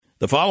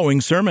The following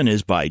sermon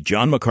is by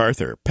John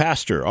MacArthur,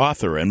 pastor,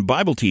 author, and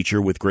Bible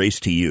teacher with Grace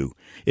to You.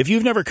 If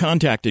you've never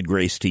contacted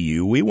Grace to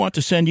You, we want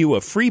to send you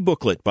a free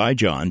booklet by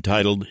John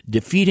titled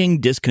Defeating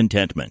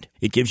Discontentment.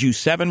 It gives you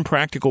 7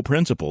 practical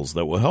principles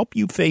that will help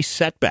you face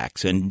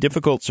setbacks and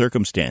difficult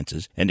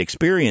circumstances and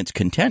experience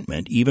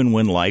contentment even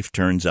when life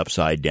turns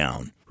upside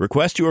down.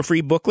 Request your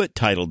free booklet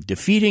titled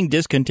Defeating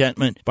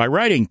Discontentment by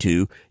writing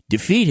to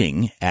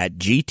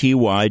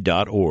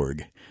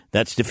defeating@gty.org.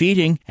 That's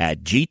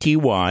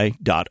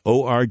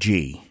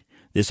defeating@gty.org.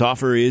 This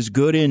offer is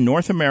good in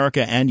North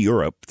America and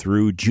Europe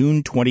through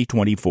June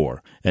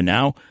 2024. And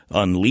now,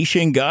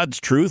 unleashing God's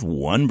truth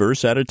one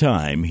verse at a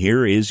time,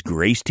 here is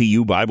Grace to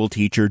You Bible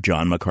teacher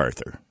John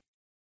MacArthur.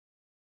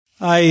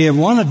 I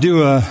want to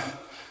do a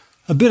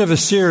bit of a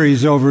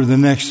series over the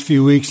next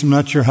few weeks, I'm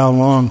not sure how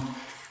long,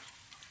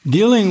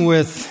 dealing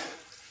with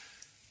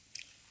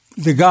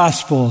the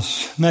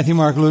Gospels, Matthew,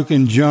 Mark, Luke,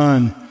 and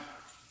John,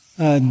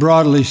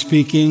 broadly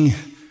speaking,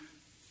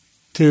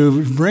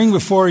 to bring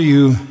before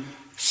you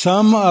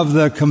some of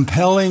the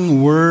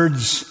compelling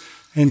words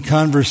and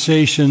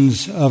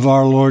conversations of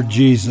our Lord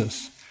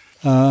Jesus.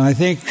 I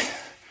think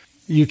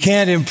you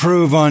can't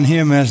improve on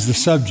Him as the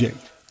subject.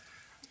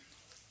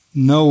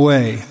 No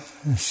way.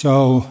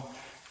 So,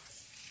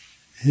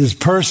 His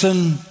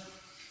person,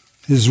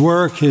 His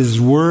work, His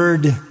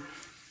word,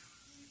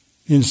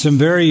 in some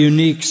very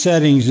unique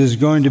settings is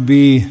going to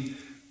be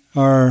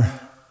our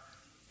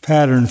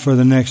pattern for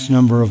the next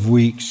number of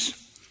weeks.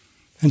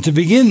 And to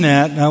begin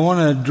that, I want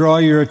to draw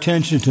your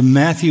attention to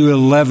Matthew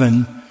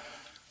 11,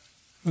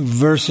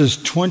 verses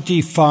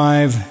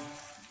 25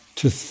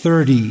 to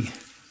 30.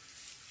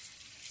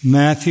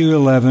 Matthew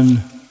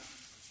 11,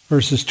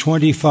 verses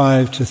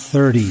 25 to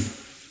 30.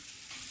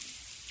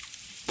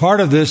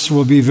 Part of this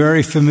will be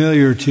very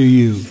familiar to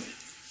you.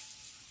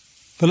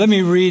 But let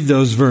me read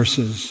those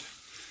verses.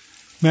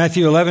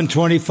 Matthew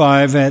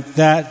 11:25, at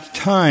that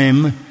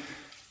time,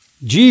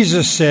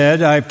 Jesus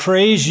said, I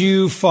praise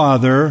you,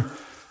 Father,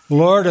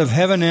 Lord of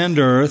heaven and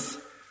earth,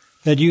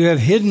 that you have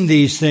hidden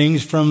these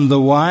things from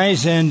the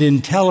wise and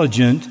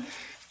intelligent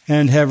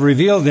and have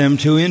revealed them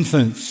to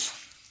infants.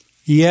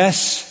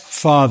 Yes,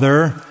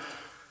 Father,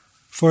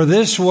 for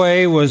this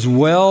way was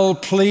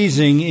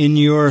well-pleasing in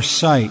your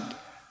sight.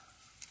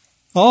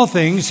 All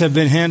things have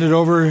been handed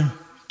over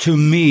to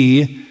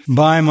me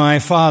by my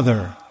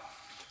Father.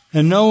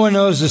 And no one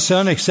knows the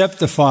Son except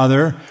the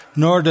Father,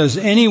 nor does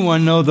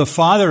anyone know the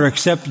Father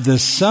except the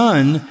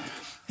Son,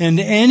 and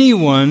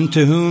anyone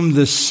to whom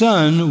the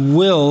Son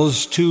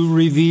wills to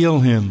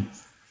reveal Him.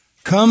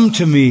 Come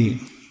to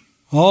me,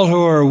 all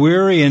who are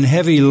weary and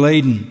heavy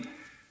laden,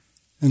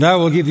 and I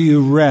will give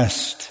you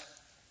rest.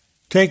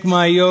 Take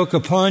my yoke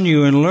upon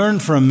you and learn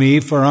from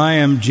me, for I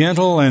am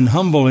gentle and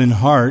humble in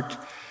heart,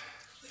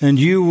 and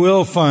you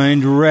will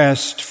find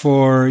rest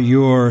for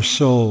your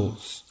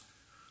souls.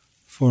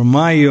 For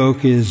my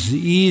yoke is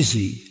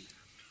easy,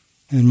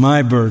 and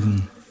my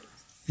burden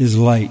is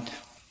light.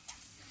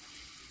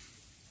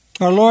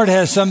 Our Lord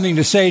has something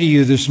to say to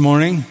you this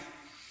morning.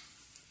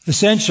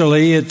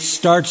 Essentially, it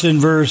starts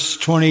in verse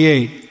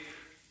 28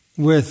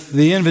 with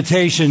the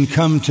invitation,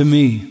 come to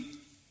me.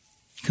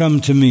 Come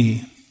to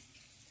me.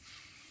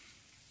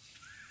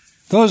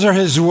 Those are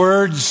His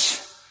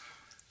words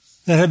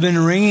that have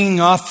been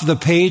ringing off the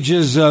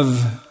pages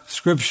of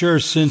Scripture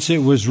since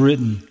it was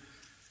written.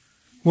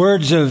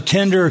 Words of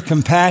tender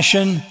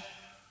compassion,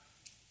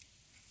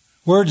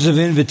 words of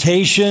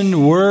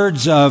invitation,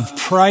 words of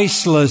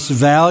priceless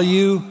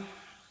value.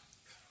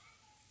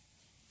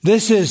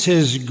 This is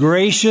His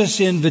gracious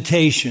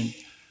invitation.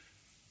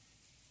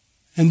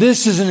 And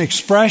this is an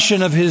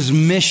expression of His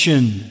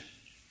mission.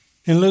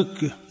 In Luke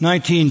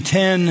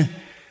 19:10,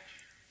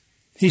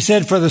 He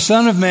said, for the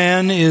Son of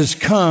Man is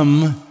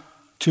come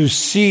to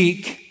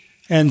seek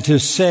and to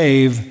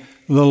save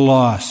the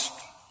lost.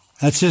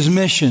 That's His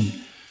mission.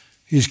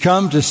 He's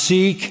come to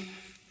seek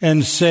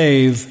and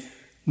save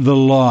the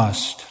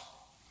lost.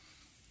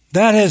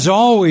 That has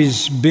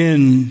always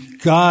been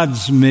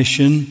God's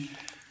mission.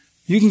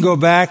 You can go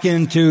back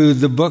into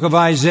the book of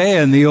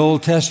Isaiah in the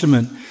Old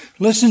Testament.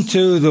 Listen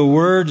to the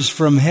words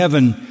from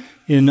heaven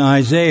in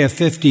Isaiah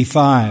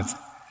 55.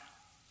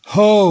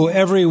 Ho,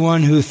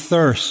 everyone who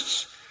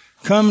thirsts,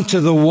 come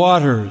to the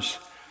waters.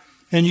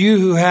 And you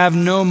who have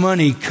no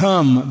money,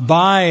 come,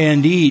 buy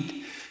and eat.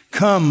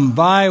 Come,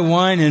 buy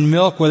wine and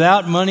milk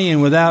without money and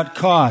without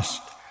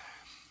cost.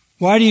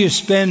 Why do you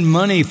spend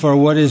money for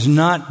what is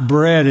not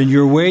bread and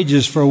your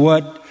wages for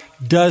what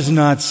does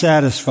not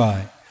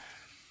satisfy?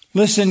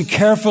 Listen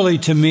carefully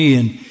to me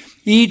and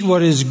eat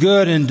what is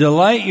good and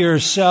delight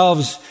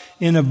yourselves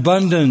in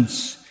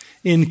abundance.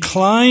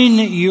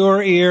 Incline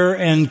your ear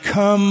and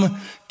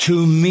come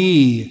to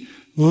me.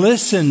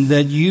 Listen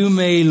that you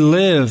may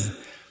live,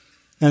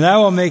 and I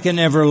will make an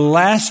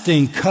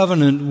everlasting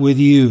covenant with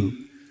you.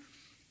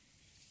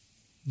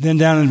 Then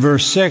down in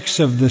verse 6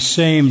 of the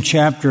same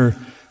chapter,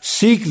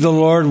 seek the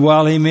Lord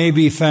while He may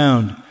be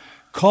found.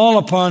 Call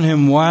upon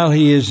Him while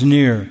He is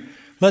near.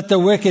 Let the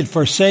wicked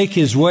forsake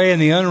his way and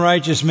the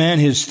unrighteous man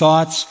his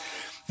thoughts.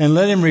 and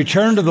let him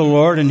return to the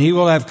Lord, and he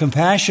will have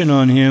compassion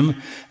on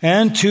him,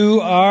 and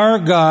to our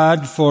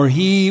God, for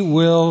he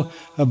will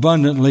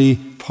abundantly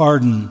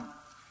pardon.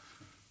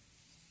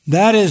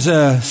 That is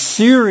a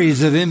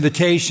series of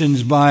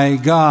invitations by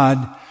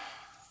God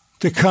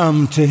to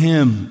come to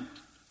him.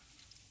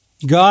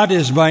 God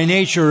is by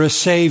nature a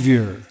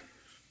Savior.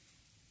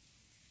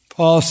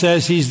 Paul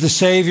says he's the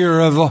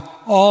Savior of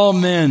all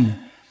men,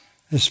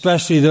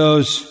 especially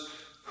those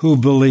who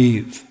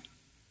believe.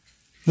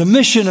 The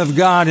mission of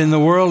God in the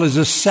world is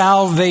a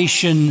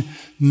salvation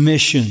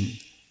mission.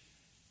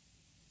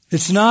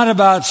 It's not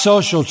about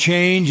social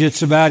change,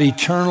 it's about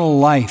eternal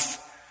life.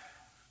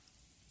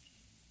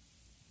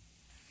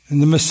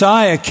 And the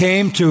Messiah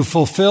came to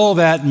fulfill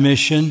that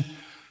mission,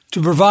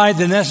 to provide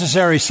the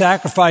necessary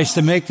sacrifice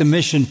to make the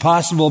mission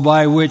possible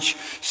by which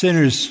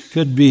sinners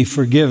could be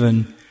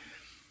forgiven.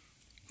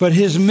 But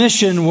his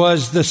mission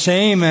was the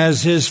same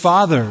as his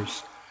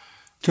Father's,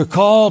 to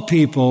call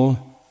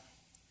people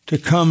to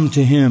come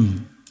to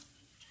him.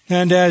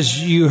 And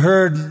as you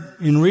heard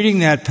in reading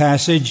that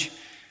passage,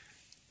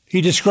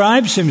 he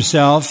describes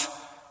himself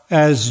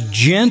as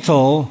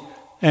gentle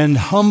and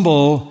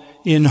humble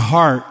in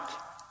heart.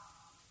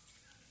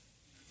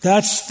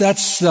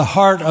 That's the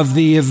heart of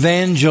the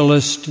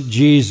evangelist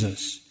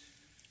Jesus.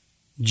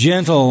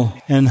 Gentle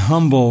and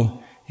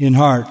humble in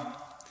heart.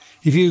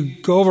 If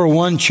you go over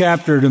one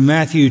chapter to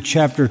Matthew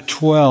chapter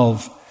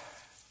 12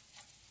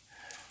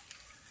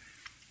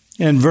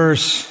 and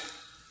verse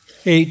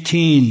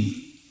 18,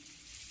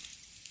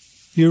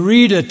 you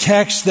read a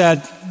text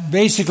that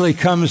basically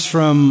comes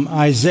from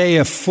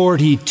Isaiah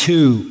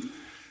 42.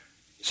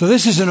 So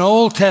this is an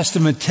Old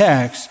Testament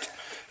text.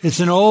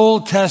 It's an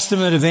Old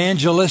Testament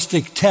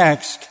evangelistic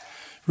text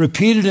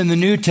repeated in the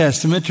New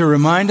Testament to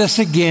remind us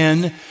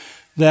again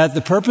that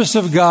the purpose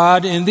of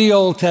God in the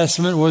Old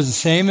Testament was the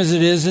same as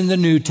it is in the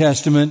New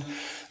Testament.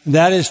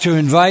 That is to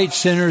invite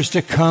sinners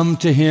to come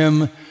to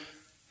him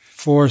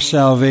for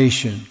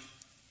salvation.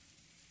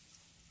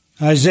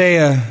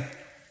 Isaiah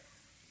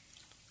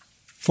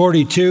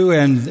 42,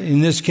 and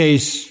in this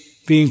case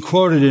being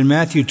quoted in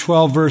Matthew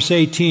 12 verse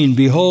 18,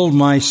 "Behold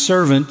my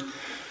servant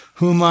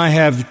whom I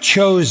have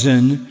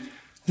chosen,"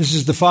 this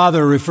is the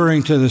Father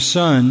referring to the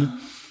Son,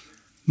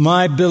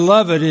 "my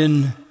beloved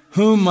in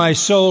whom my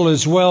soul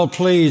is well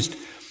pleased.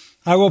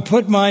 I will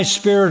put my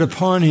Spirit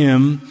upon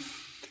him,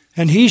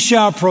 and he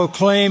shall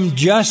proclaim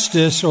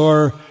justice,"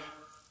 or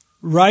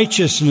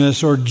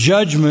righteousness or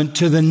judgment,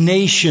 "to the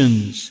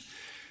nations.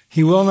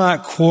 He will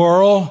not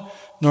quarrel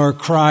nor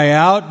cry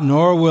out,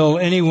 nor will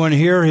anyone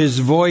hear his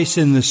voice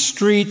in the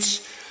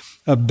streets.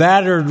 A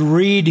battered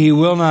reed he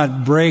will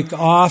not break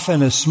off,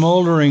 and a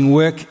smoldering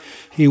wick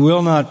he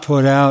will not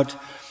put out,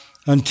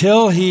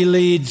 until he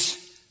leads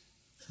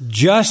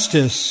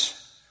justice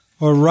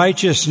or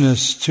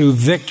righteousness to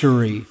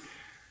victory,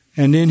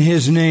 and in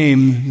his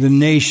name the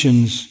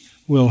nations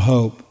will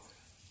hope."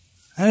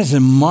 That is a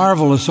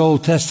marvelous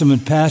Old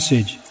Testament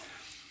passage.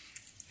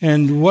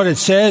 And what it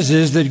says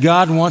is that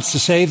God wants to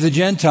save the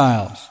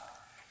Gentiles,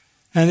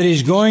 and that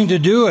he's going to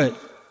do it.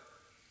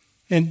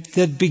 And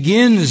that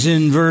begins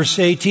in verse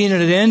 18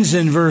 and it ends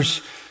in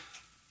verse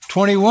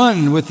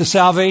 21 with the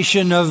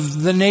salvation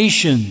of the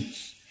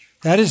nations.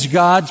 That is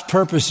God's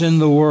purpose in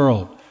the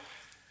world.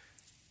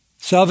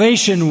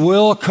 Salvation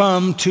will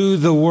come to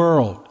the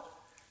world.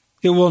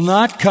 It will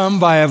not come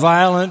by a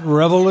violent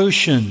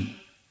revolution.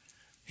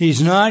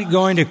 He's not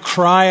going to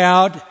cry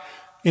out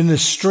in the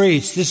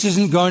streets. This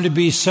isn't going to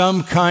be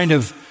some kind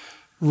of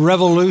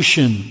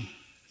revolution.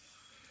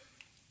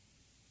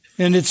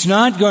 And it's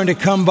not going to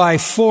come by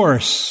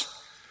force.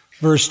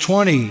 Verse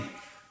 20,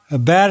 "A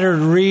battered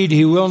reed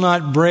he will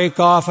not break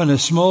off, and a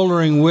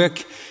smoldering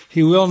wick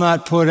he will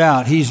not put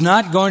out." He's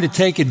not going to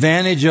take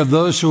advantage of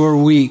those who are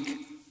weak.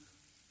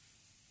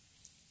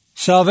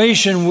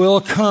 Salvation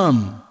will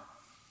come,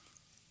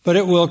 but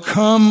it will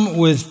come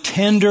with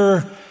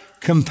tender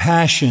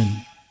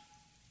compassion.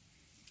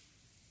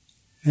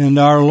 And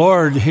our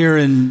Lord here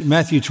in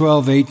Matthew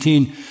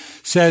 12:18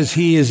 says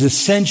he is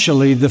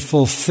essentially the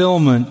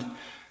fulfillment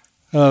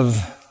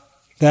of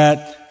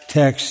that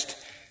text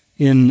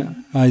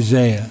in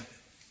Isaiah.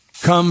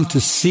 Come to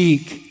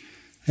seek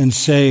and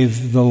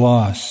save the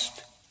lost.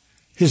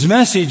 His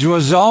message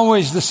was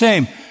always the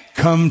same.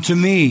 Come to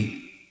me.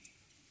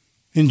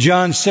 In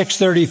John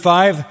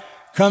 6:35,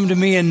 come to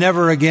me and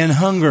never again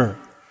hunger.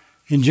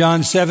 In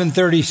John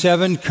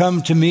 7:37,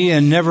 come to me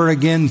and never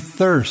again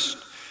thirst.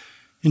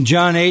 In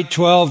John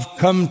 8:12,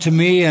 come to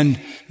me and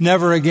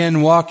never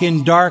again walk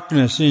in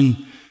darkness.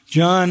 In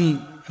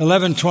John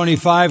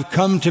 11:25,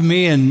 come to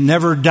me and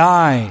never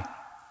die,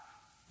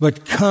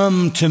 but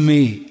come to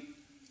me.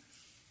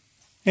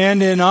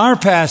 And in our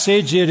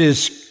passage, it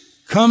is,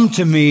 come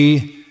to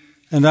me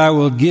and I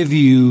will give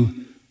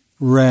you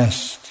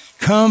rest.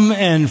 Come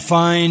and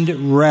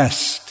find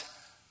rest.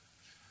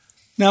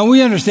 Now,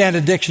 we understand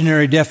a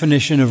dictionary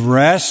definition of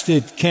rest.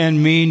 It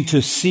can mean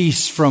to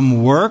cease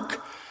from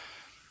work.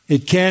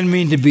 It can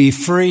mean to be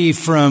free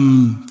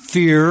from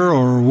fear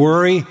or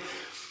worry.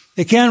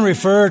 It can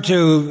refer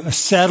to a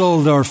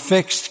settled or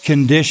fixed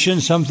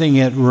condition, something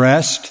at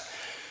rest.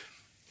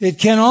 It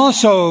can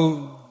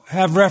also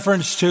have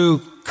reference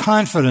to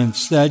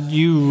confidence, that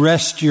you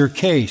rest your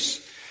case.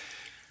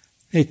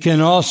 It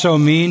can also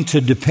mean to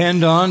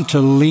depend on, to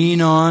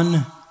lean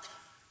on,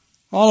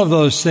 all of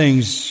those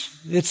things.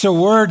 It's a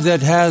word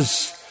that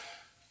has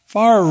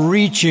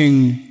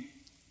far-reaching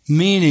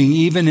meaning,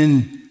 even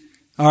in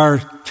our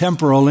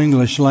temporal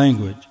English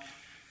language.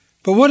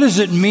 But what does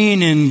it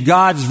mean in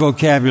God's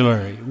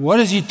vocabulary? What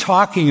is he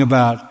talking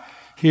about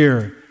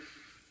here?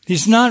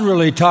 He's not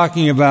really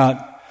talking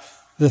about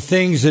the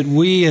things that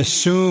we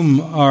assume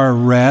are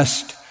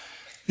rest.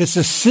 It's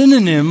a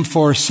synonym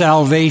for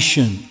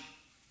salvation.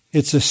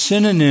 It's a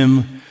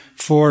synonym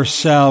for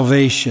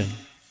salvation.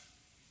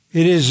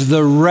 It is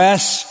the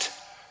rest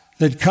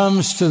that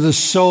comes to the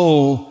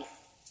soul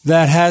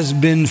that has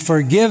been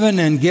forgiven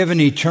and given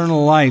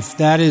eternal life.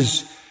 That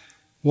is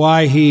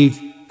why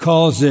he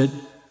calls it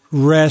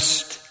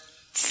rest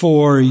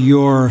for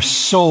your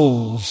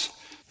souls.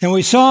 And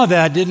we saw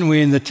that, didn't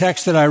we, in the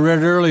text that I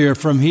read earlier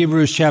from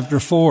Hebrews chapter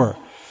 4.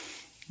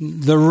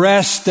 The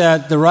rest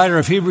that the writer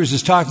of Hebrews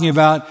is talking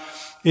about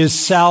is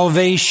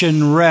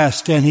salvation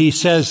rest. And he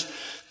says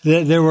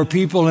that there were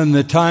people in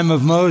the time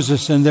of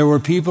Moses and there were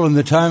people in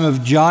the time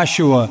of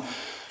Joshua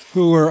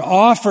who were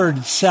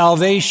offered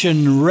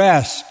salvation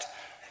rest,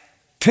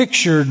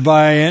 pictured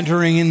by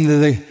entering into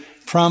the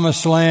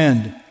promised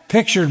land,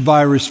 pictured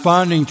by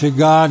responding to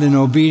God in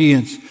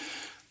obedience.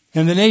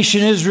 And the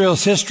nation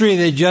Israel's history,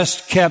 they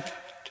just kept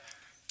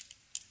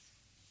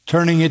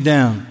turning it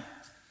down.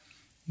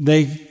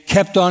 They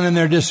kept on in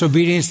their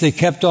disobedience. They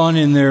kept on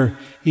in their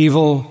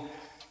evil.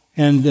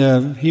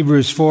 And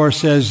Hebrews 4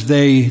 says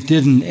they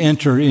didn't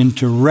enter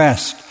into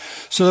rest.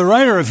 So the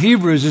writer of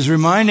Hebrews is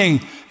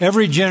reminding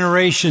every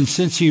generation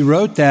since he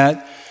wrote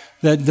that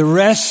the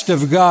rest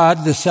of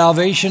God, the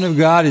salvation of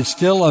God, is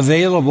still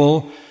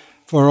available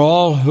for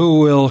all who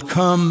will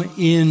come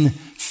in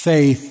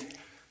faith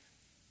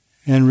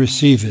and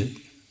receive it.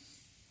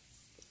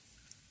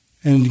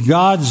 And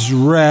God's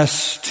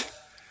rest,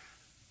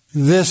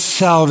 this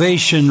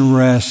salvation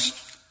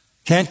rest,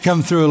 can't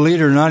come through a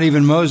leader, not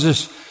even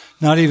Moses,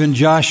 not even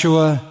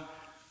Joshua.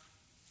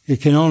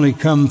 It can only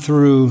come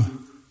through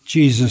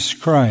Jesus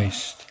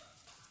Christ.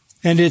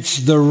 And it's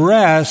the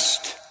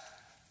rest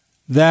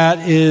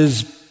that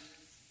is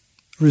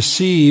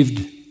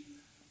received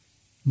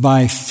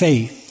by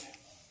faith.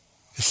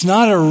 It's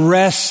not a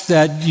rest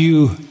that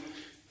you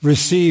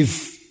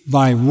receive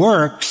by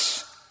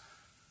works.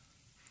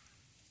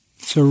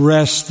 It's a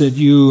rest that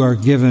you are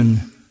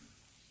given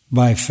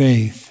by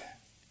faith.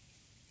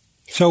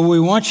 So we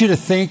want you to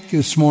think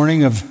this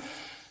morning of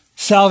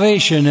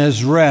salvation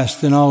as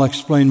rest, and I'll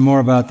explain more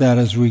about that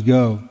as we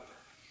go.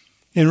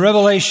 In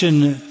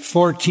Revelation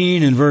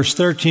 14 and verse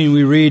 13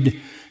 we read,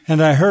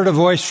 "And I heard a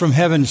voice from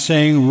heaven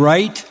saying,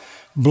 'Write,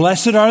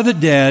 blessed are the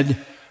dead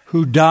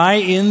who die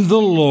in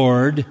the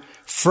Lord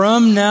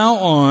from now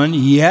on,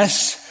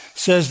 yes,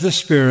 says the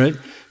Spirit,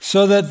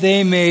 so that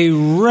they may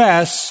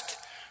rest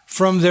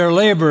from their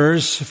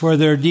labors, for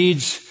their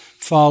deeds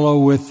follow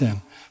with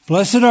them.'"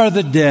 Blessed are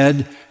the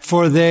dead,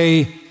 for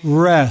they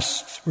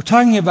rest. We're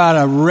talking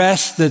about a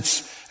rest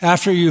that's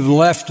after you've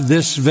left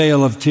this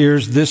vale of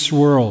tears, this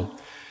world.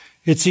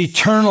 It's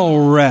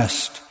eternal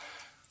rest.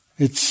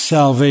 It's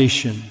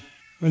salvation.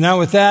 Now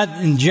with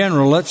that in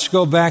general, let's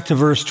go back to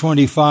verse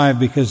 25,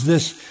 because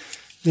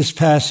this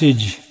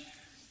passage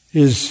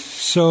is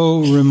so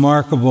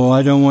remarkable.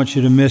 I don't want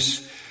you to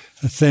miss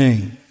a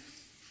thing.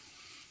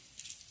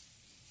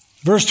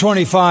 Verse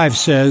 25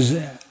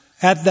 says,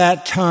 "At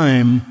that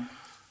time,"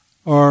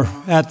 or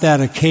at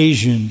that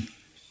occasion,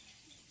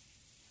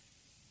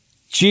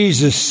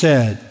 Jesus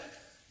said.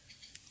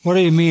 What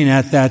do you mean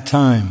at that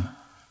time?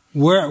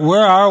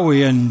 Where are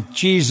we in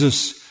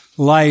Jesus'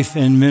 life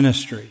and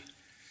ministry?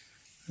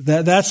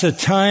 That's a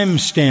time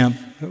stamp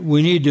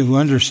we need to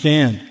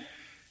understand.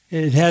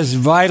 It has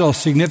vital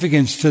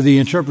significance to the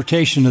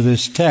interpretation of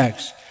this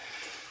text.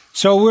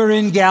 So we're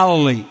in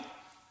Galilee.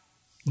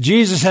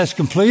 Jesus has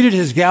completed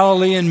his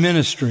Galilean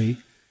ministry.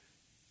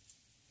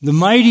 The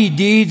mighty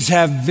deeds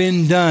have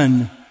been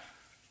done.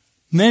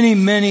 Many,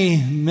 many,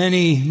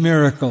 many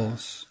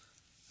miracles.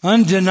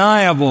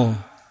 Undeniable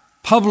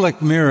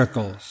public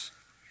miracles.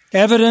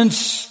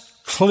 Evidence,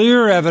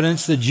 clear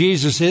evidence that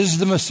Jesus is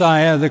the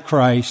Messiah, the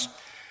Christ,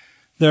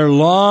 their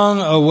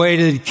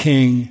long-awaited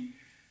King,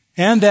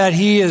 and that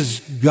he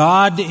is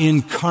God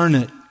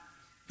incarnate,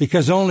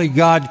 because only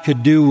God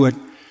could do what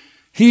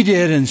he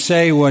did and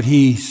say what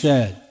he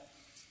said.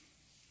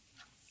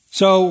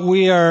 So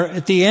we are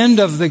at the end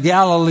of the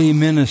Galilee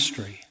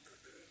ministry.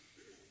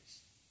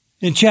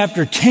 In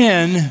chapter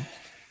 10,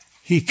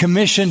 he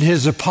commissioned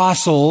his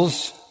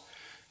apostles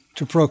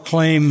to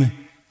proclaim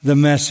the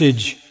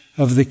message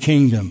of the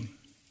kingdom.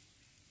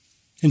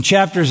 In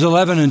chapters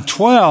 11 and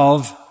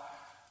 12,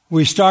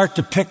 we start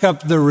to pick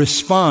up the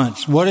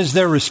response. What is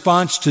their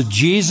response to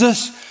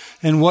Jesus?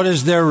 And what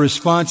is their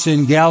response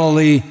in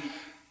Galilee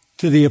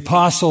to the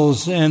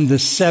apostles and the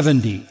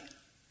 70?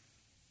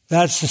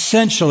 That's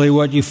essentially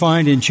what you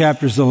find in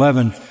chapters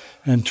 11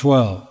 and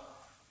 12.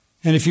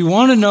 And if you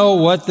want to know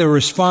what the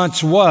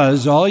response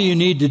was, all you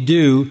need to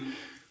do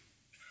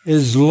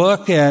is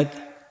look at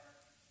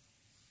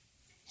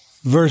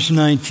verse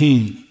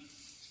 19.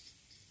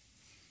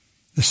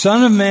 The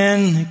Son of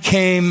Man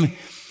came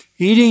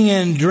eating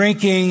and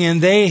drinking,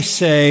 and they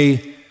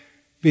say,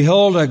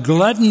 behold, a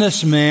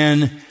gluttonous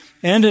man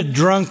and a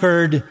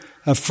drunkard,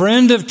 a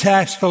friend of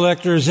tax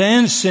collectors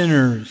and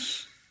sinners.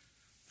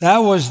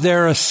 That was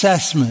their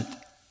assessment.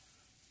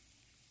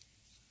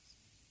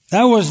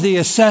 That was the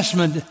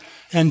assessment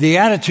and the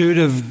attitude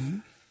of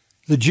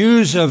the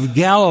Jews of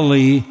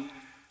Galilee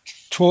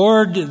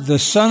toward the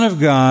Son of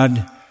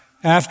God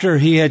after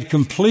he had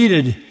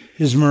completed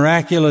his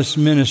miraculous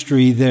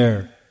ministry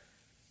there.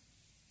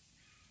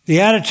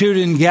 The attitude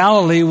in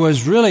Galilee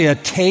was really a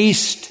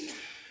taste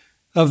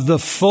of the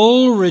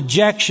full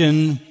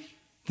rejection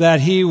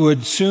that he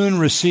would soon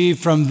receive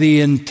from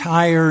the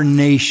entire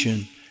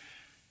nation.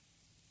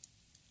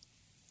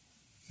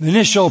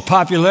 Initial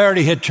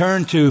popularity had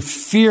turned to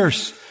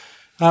fierce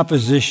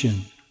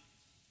opposition.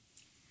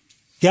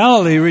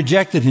 Galilee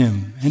rejected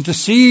him. And to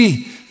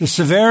see the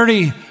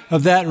severity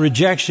of that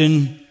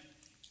rejection,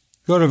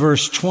 go to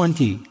verse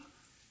 20.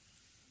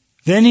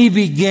 Then he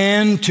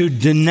began to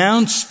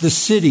denounce the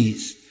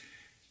cities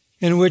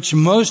in which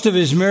most of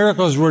his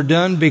miracles were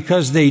done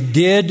because they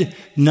did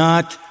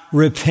not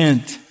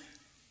repent.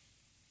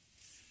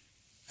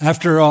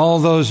 After all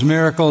those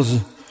miracles,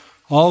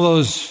 all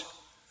those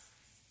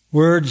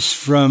words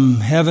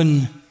from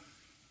heaven,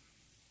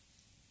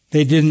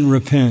 they didn't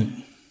repent.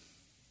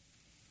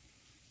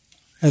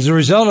 As a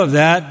result of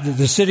that,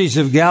 the cities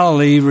of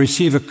Galilee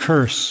receive a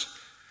curse.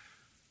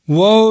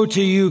 Woe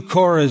to you,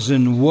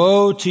 Chorazin!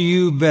 Woe to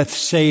you,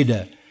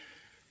 Bethsaida!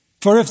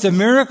 For if the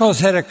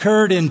miracles had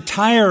occurred in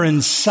Tyre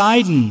and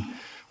Sidon,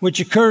 which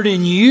occurred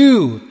in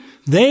you,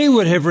 they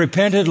would have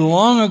repented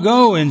long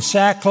ago in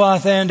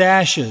sackcloth and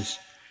ashes.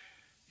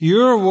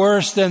 You're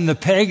worse than the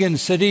pagan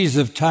cities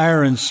of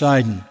Tyre and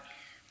Sidon.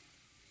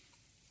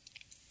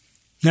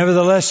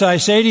 Nevertheless, I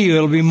say to you,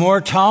 it'll be more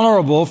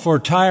tolerable for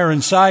Tyre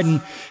and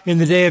Sidon in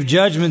the day of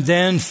judgment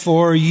than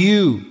for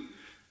you.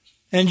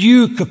 And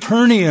you,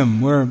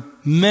 Capernaum, where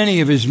many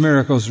of his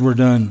miracles were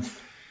done,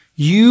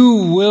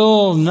 you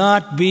will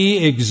not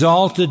be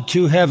exalted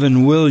to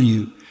heaven, will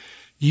you?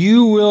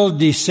 You will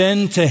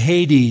descend to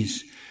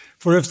Hades.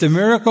 For if the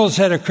miracles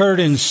had occurred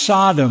in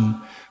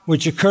Sodom,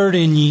 which occurred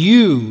in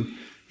you,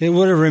 it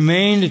would have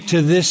remained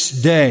to this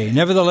day.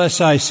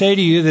 Nevertheless, I say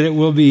to you that it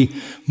will be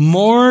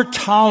more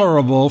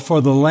tolerable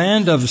for the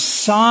land of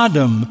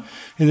Sodom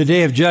in the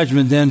day of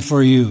judgment than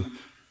for you.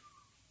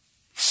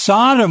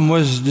 Sodom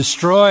was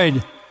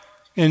destroyed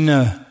in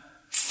a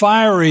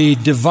fiery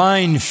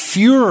divine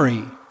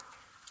fury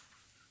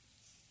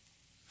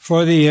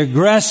for the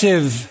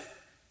aggressive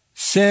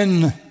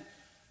sin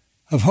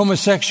of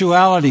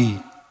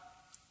homosexuality.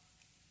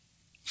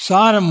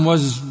 Sodom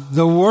was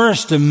the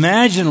worst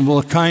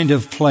imaginable kind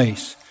of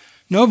place.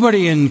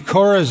 Nobody in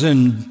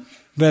Chorazin,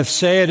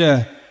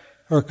 Bethsaida,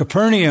 or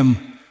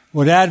Capernaum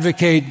would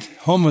advocate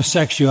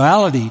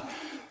homosexuality.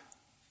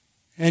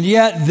 And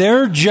yet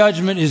their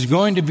judgment is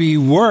going to be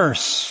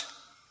worse.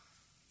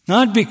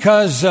 Not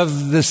because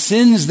of the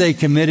sins they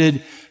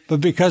committed, but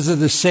because of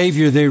the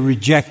Savior they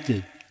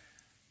rejected.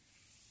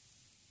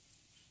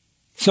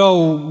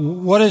 So,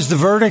 what is the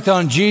verdict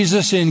on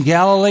Jesus in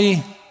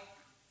Galilee?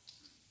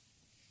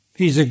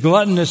 He's a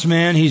gluttonous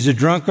man, he's a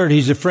drunkard,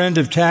 he's a friend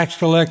of tax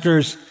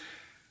collectors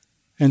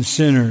and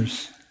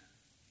sinners.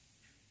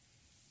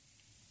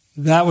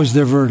 That was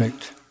their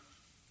verdict.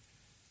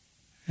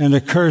 And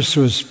a curse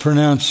was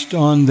pronounced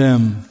on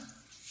them.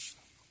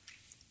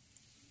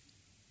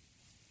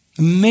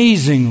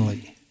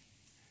 Amazingly,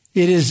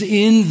 it is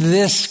in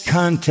this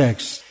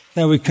context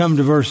that we come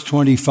to verse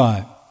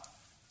 25.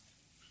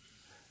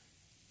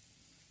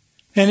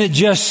 And it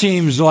just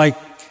seems like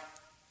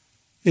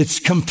it's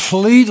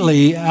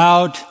completely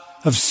out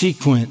of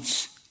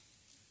sequence.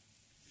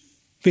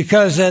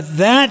 Because at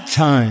that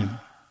time,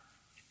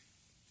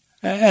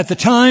 at the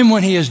time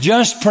when he has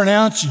just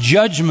pronounced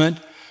judgment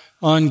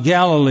on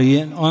Galilee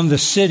and on the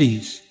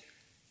cities,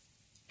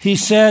 he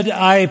said,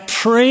 I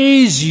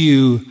praise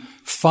you,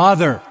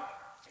 Father.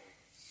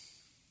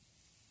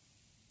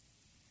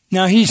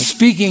 Now he's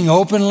speaking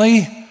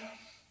openly.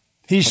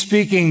 He's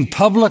speaking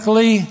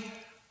publicly.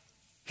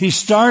 He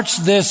starts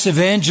this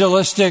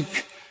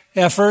evangelistic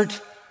effort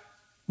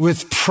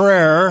with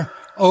prayer,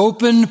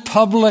 open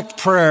public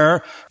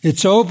prayer.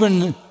 It's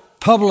open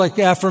public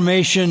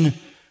affirmation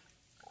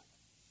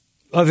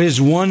of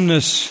his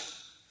oneness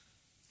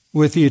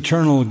with the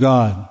eternal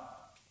God.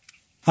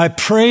 I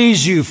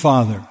praise you,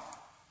 Father.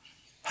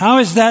 How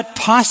is that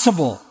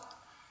possible?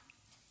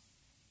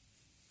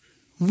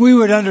 We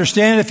would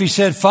understand if he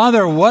said,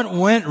 Father, what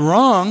went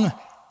wrong?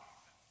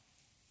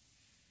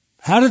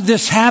 How did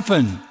this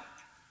happen?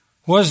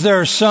 Was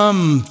there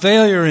some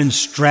failure in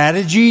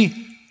strategy?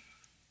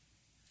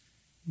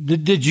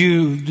 Did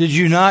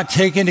you not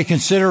take into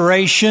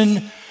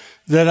consideration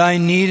that I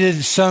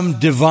needed some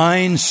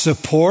divine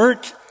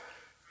support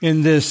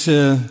in this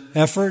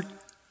effort?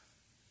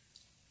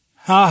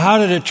 How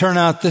did it turn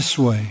out this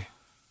way?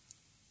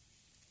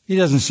 He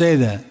doesn't say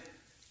that.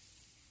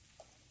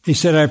 He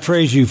said, I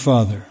praise you,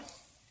 Father.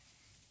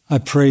 I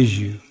praise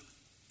you.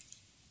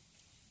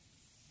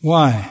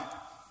 Why?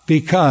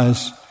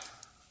 Because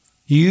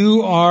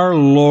you are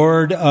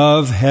Lord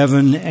of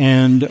heaven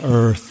and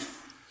earth.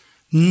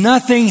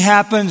 Nothing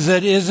happens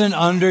that isn't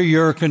under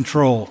your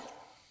control.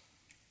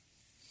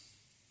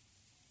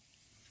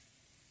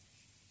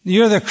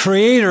 You're the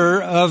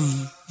creator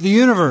of the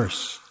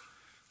universe,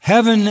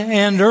 heaven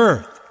and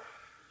earth.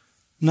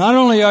 Not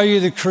only are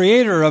you the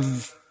creator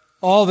of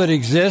all that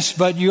exists,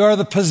 but you are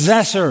the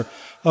possessor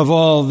of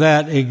all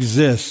that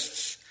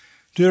exists.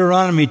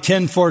 Deuteronomy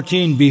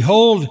 10:14,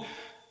 behold,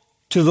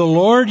 to the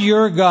Lord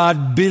your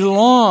God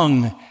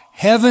belong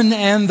heaven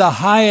and the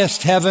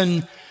highest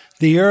heaven,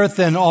 the earth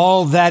and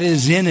all that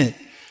is in it.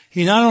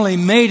 He not only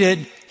made it,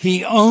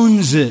 he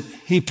owns it.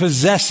 He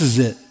possesses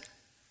it.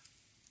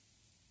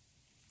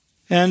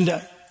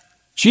 And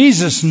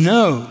Jesus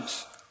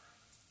knows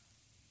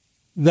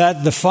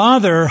that the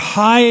Father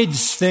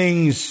hides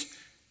things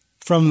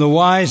from the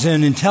wise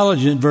and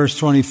intelligent, verse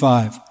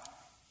 25,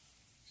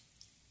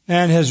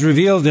 and has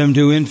revealed them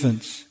to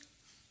infants.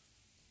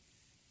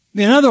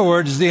 In other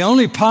words, the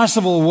only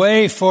possible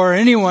way for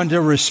anyone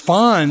to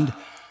respond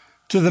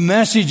to the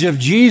message of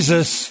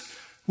Jesus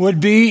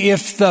would be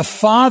if the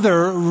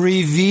Father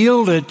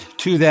revealed it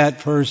to that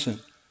person.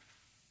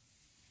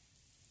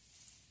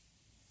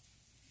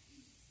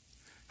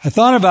 I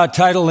thought about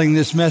titling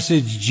this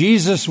message,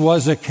 Jesus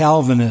Was a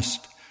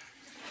Calvinist.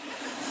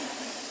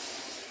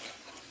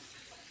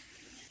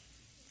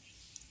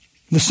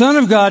 The Son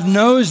of God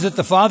knows that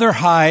the Father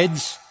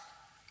hides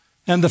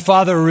and the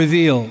Father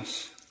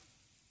reveals.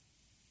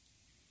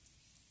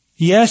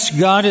 Yes,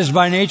 God is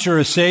by nature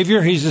a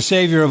Savior. He's the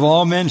Savior of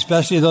all men,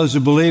 especially those who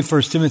believe,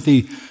 1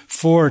 Timothy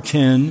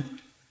 4:10.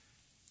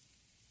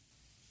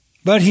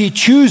 But He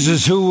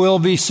chooses who will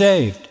be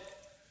saved.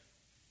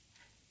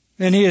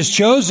 And He has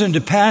chosen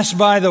to pass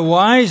by the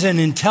wise and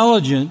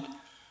intelligent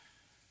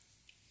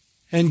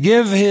and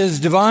give His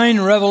divine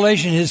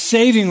revelation, His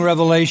saving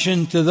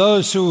revelation, to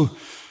those who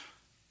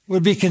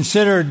would be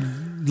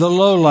considered the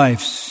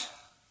lowlifes,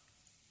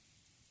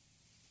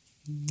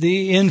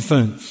 the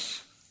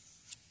infants,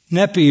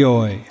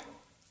 nepioi,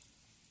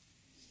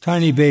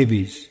 tiny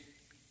babies.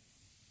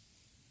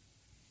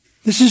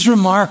 This is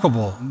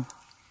remarkable.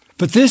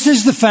 But this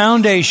is the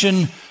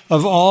foundation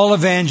of all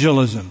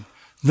evangelism.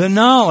 The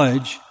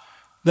knowledge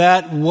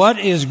that what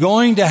is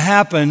going to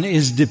happen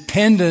is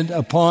dependent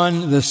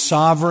upon the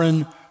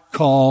sovereign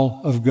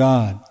call of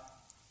God.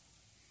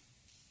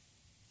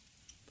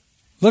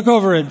 Look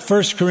over at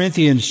 1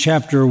 Corinthians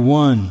chapter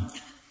 1.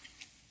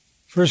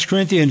 1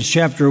 Corinthians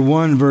chapter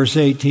 1, verse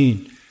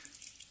 18.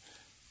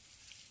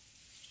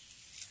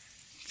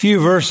 Few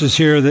verses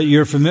here that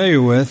you're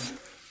familiar with.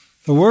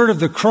 The word of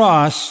the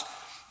cross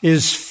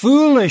is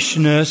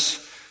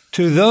foolishness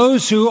to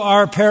those who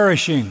are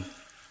perishing.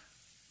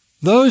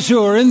 Those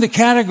who are in the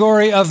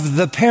category of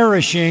the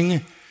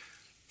perishing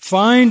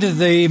find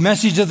the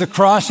message of the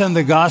cross and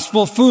the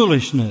gospel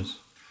foolishness.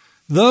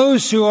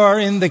 Those who are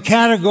in the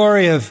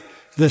category of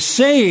the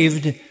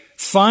saved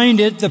find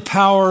it the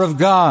power of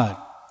God.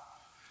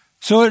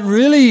 So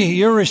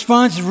your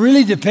response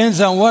really depends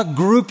on what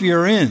group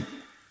you're in.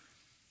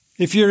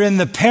 If you're in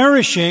the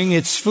perishing,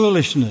 it's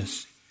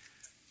foolishness.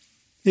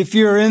 If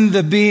you're in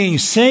the being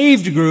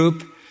saved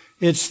group,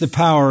 it's the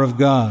power of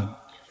God.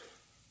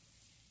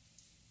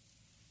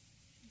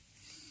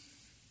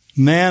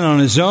 Man on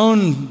his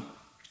own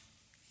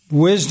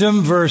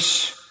wisdom,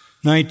 verse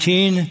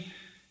 19,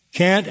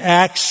 can't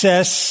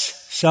access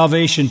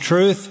salvation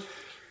truth.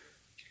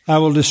 I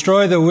will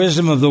destroy the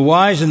wisdom of the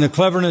wise, and the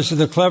cleverness of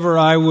the clever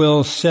I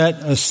will set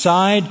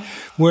aside.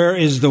 Where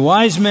is the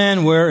wise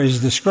man? Where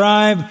is the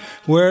scribe?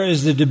 Where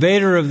is the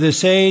debater of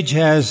this age?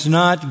 Has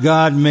not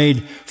God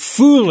made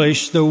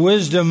foolish the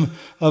wisdom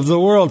of the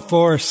world?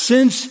 For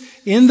since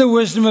in the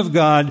wisdom of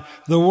God,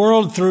 the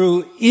world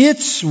through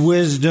its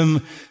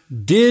wisdom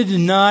did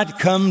not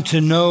come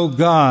to know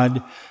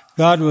God,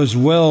 God was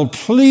well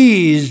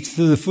pleased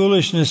through the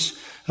foolishness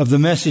of the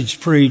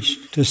message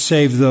preached to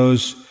save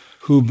those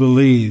who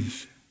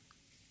believe.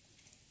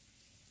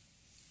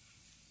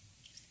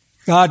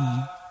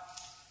 God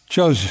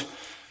chose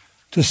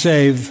to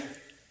save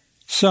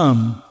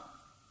some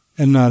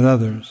and not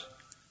others.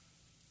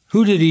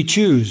 Who did He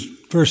choose?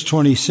 Verse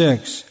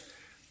 26.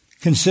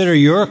 Consider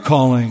your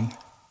calling.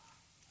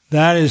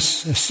 That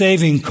is a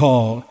saving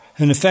call,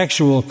 an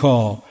effectual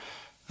call,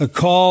 a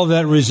call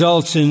that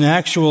results in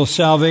actual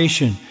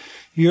salvation.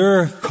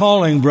 Your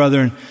calling,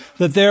 brethren,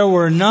 that there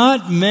were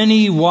not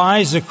many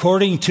wise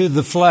according to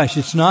the flesh.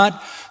 It's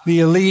not the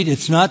elite.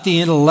 It's not the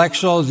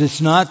intellectuals.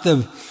 It's not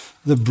the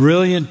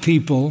brilliant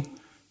people.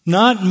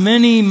 Not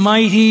many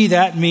mighty.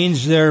 That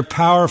means they're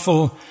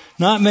powerful.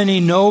 Not many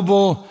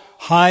noble,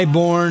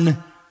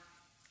 high-born.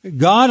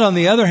 God, on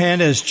the other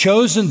hand, has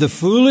chosen the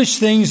foolish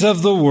things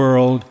of the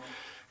world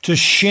to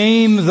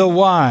shame the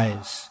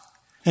wise.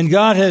 And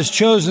God has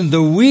chosen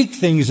the weak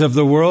things of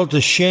the world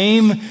to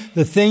shame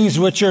the things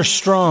which are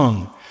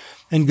strong.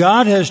 And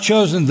God has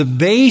chosen the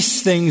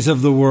base things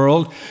of the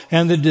world,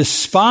 and the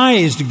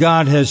despised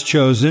God has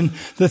chosen,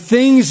 the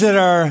things that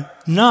are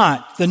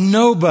not, the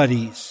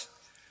nobodies,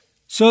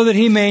 so that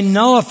he may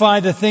nullify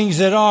the things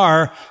that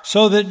are,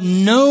 so that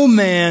no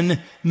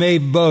man may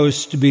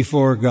boast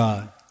before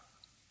God.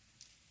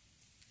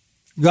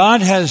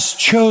 God has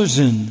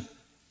chosen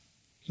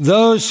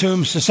those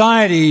whom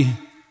society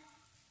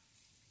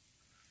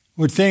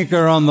would think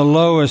are on the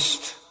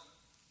lowest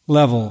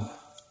level.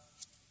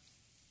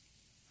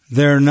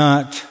 They're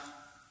not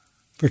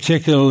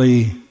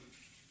particularly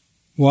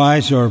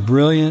wise or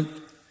brilliant.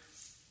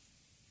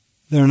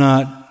 They're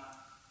not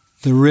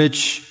the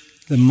rich,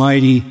 the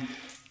mighty,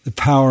 the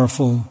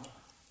powerful.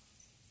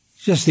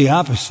 Just the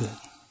opposite.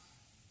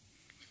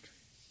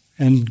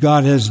 And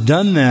God has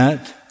done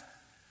that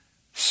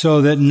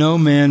so that no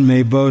man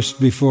may boast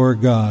before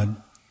God.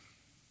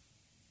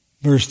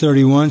 Verse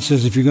 31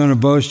 says, if you're going to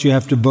boast, you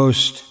have to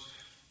boast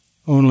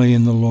only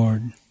in the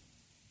Lord.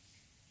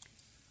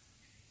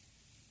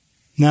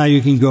 Now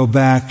you can go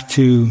back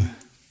to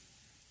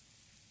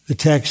the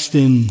text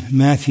in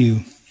Matthew,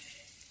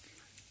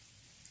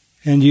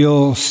 and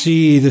you'll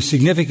see the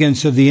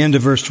significance of the end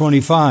of verse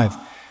 25.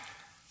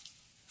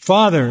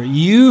 Father,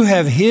 you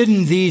have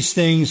hidden these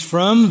things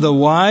from the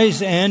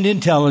wise and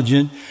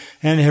intelligent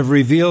and have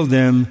revealed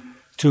them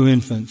to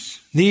infants.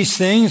 These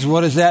things,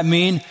 what does that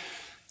mean?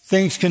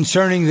 Things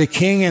concerning the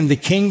king and the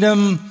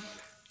kingdom,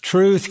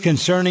 truth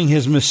concerning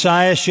his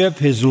messiahship,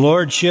 his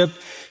lordship,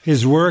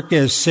 his work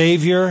as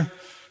Savior.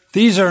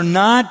 These are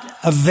not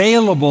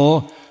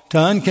available to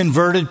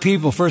unconverted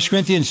people. 1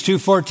 Corinthians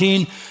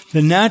 2:14,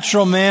 the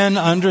natural man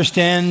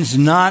understands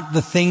not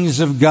the things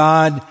of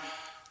God.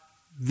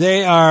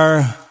 They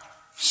are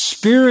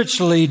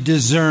spiritually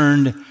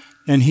discerned,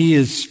 and he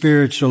is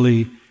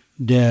spiritually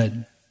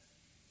dead.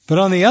 But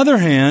on the other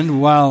hand,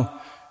 while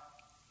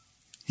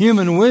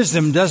human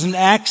wisdom doesn't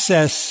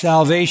access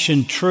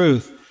salvation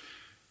truth,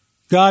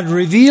 God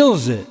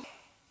reveals it.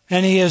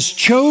 And he has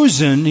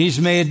chosen, he's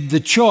made the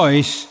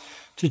choice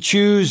to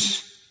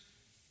choose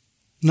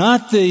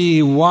not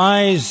the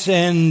wise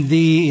and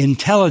the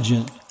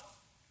intelligent.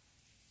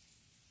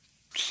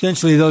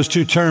 Essentially, those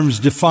two terms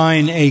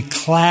define a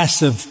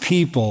class of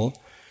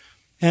people.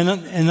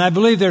 And I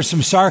believe there's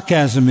some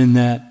sarcasm in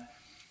that.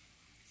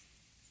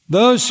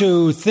 Those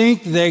who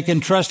think they can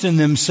trust in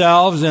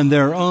themselves and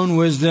their own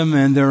wisdom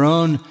and their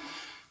own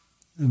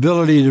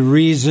ability to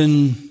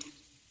reason,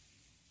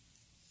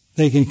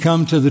 they can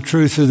come to the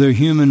truth of their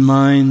human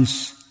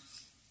minds.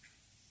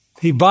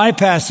 He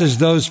bypasses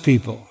those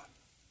people.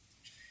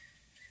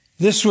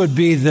 This would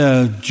be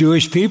the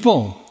Jewish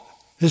people.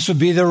 This would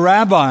be the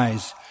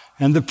rabbis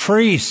and the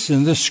priests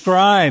and the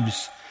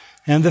scribes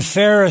and the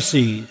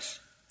Pharisees,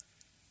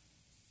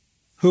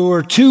 who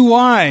were too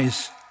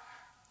wise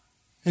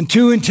and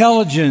too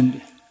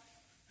intelligent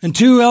and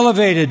too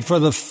elevated for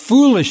the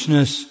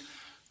foolishness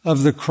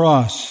of the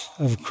cross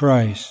of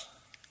Christ.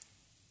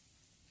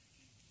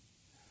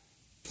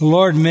 The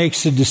Lord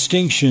makes a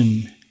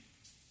distinction,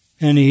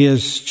 and he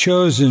has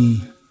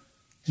chosen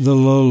the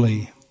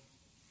lowly.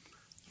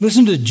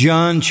 Listen to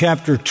John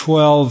chapter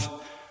 12,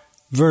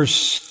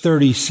 verse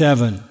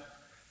 37.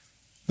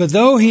 But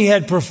though he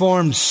had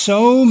performed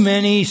so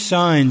many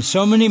signs,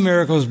 so many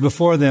miracles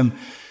before them,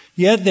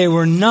 yet they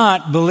were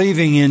not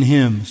believing in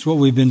him. That's what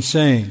we've been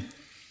saying.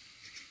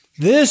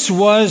 This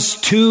was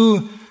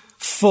to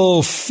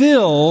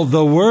fulfill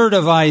the word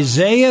of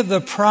Isaiah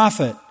the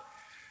prophet,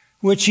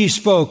 which he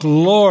spoke,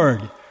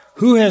 Lord,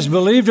 who has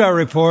believed our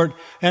report,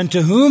 and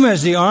to whom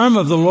has the arm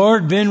of the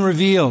Lord been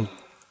revealed?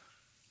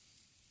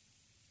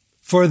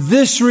 For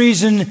this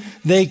reason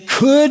they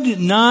could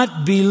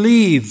not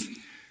believe,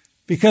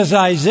 because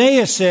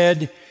Isaiah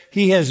said,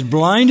 he has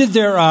blinded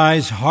their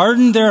eyes,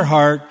 hardened their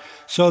heart,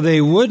 so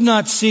they would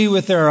not see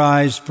with their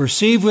eyes,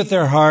 perceive with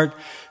their heart,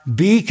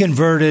 be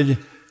converted,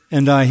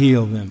 and I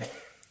heal them.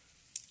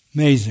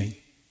 Amazing.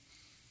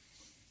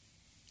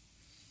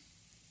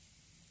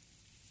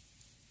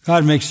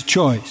 God makes a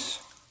choice.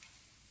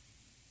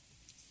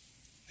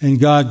 And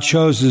God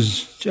chose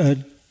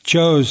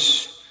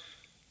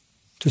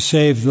to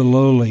save the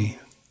lowly.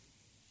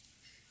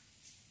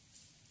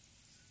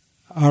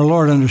 Our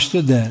Lord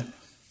understood that.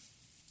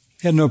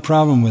 He had no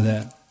problem with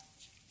that.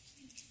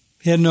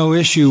 He had no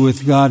issue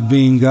with God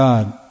being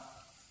God,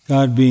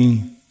 God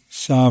being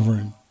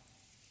sovereign.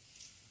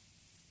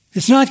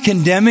 It's not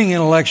condemning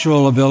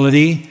intellectual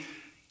ability.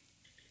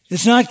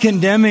 It's not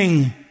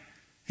condemning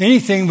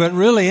anything but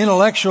really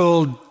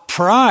intellectual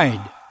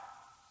pride.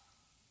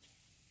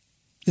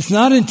 It's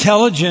not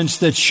intelligence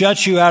that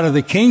shuts you out of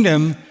the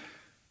kingdom.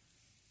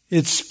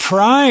 It's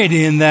pride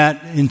in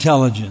that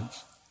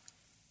intelligence.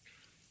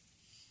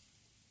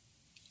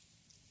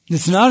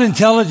 It's not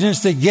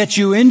intelligence that gets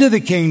you into the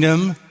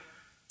kingdom.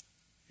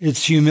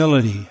 It's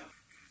humility.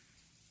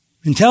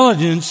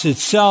 Intelligence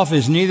itself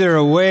is neither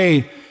a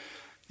way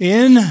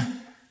in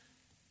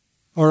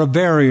or a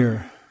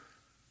barrier.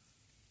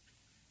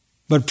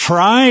 But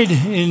pride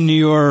in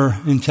your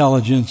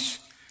intelligence,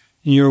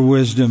 in your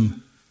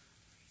wisdom,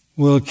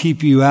 will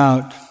keep you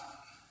out,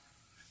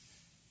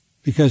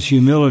 because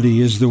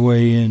humility is the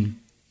way in.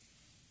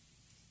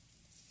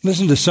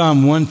 Listen to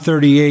Psalm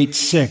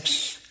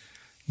 138:6.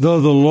 Though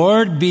the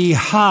Lord be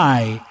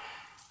high,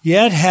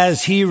 yet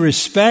has he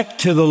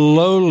respect to the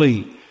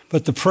lowly,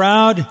 but the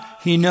proud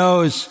he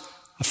knows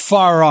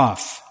afar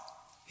off.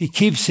 He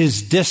keeps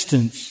his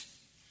distance,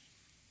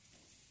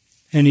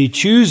 and he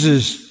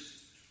chooses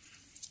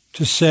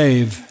to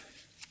save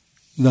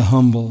the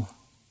humble.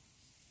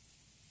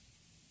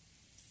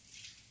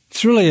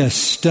 It's really a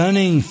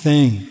stunning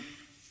thing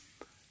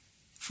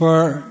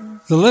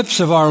for the lips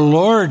of our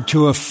Lord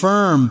to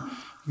affirm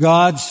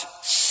God's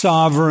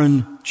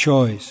sovereign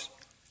choice.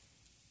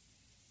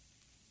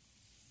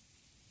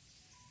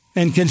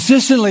 And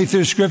consistently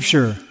through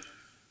Scripture,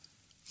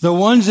 the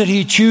ones that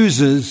he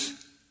chooses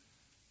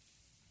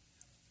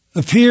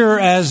appear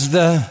as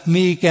the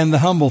meek and the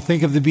humble.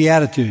 Think of the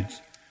Beatitudes.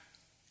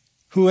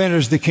 Who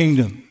enters the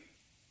kingdom?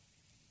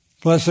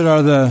 Blessed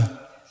are the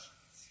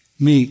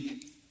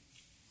meek,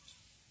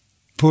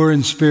 poor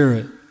in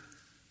spirit,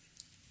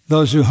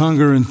 those who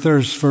hunger and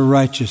thirst for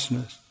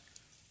righteousness.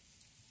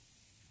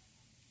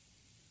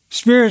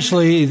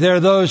 Spiritually, they're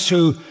those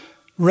who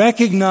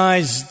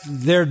recognize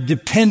their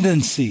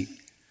dependency,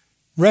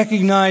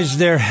 recognize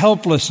their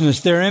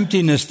helplessness, their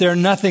emptiness, their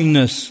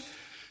nothingness,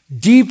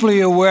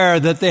 deeply aware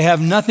that they have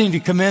nothing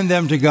to commend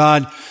them to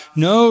God,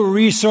 no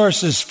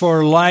resources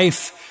for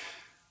life,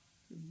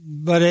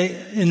 but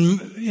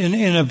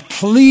in a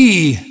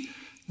plea,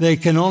 they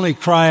can only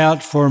cry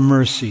out for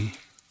mercy.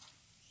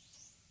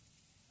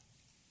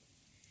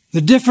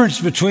 The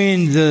difference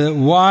between the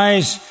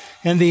wise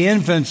and the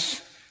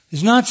infants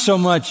is not so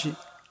much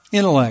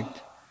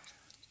intellect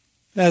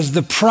as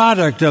the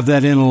product of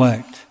that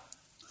intellect.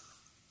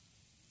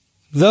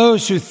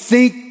 Those who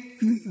think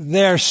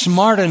they're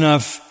smart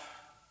enough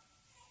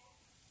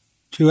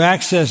to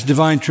access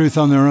divine truth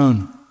on their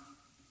own,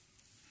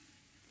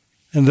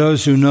 and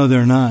those who know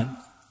they're not.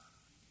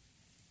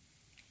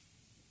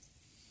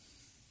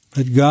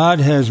 But God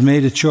has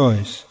made a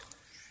choice,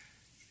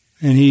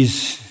 and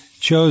he's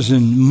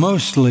chosen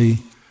mostly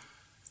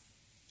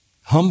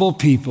humble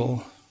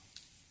people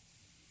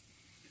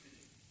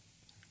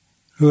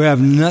who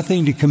have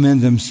nothing to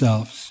commend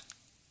themselves.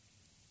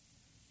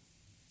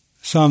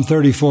 Psalm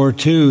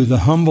 34:2, the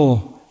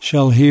humble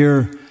shall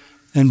hear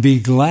and be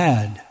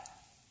glad.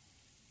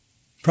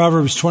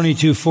 Proverbs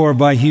 22:4,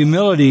 by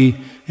humility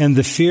and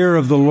the fear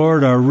of the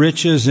Lord are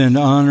riches and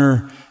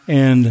honor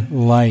and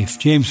life.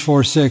 James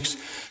 4:6,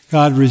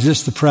 God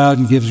resists the proud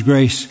and gives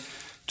grace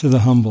to the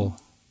humble.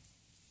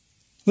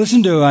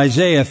 Listen to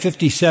Isaiah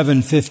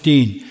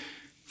 57:15.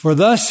 For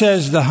thus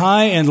says the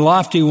high and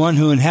lofty one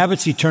who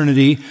inhabits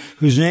eternity,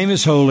 whose name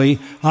is holy,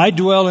 I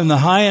dwell in the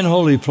high and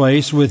holy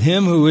place with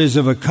him who is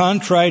of a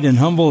contrite and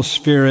humble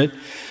spirit,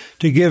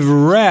 to give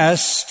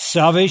rest,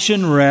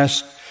 salvation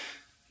rest,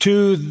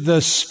 to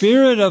the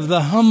spirit of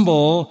the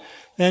humble,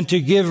 and to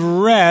give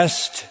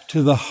rest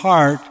to the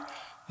heart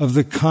of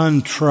the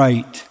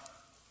contrite.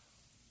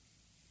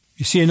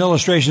 You see an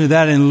illustration of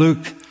that in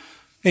Luke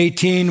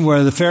 18,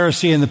 where the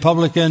Pharisee and the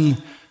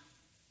publican,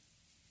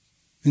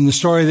 in the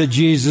story that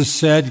Jesus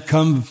said,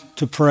 come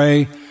to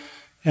pray.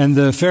 And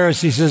the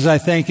Pharisee says, I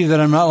thank you that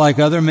I'm not like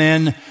other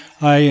men.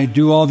 I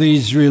do all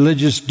these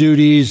religious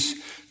duties.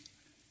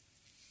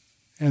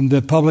 And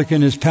the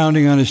publican is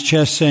pounding on his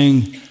chest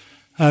saying,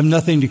 I have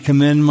nothing to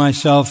commend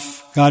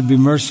myself. God be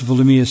merciful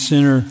to me, a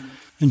sinner.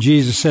 And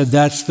Jesus said,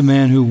 that's the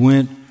man who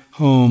went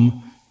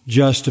home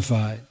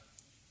justified.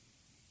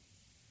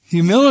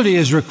 Humility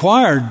is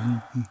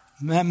required.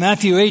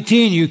 Matthew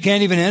 18, you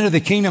can't even enter the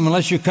kingdom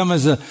unless you come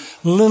as a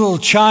little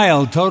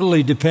child,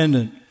 totally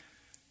dependent.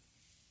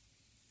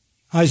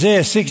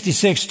 Isaiah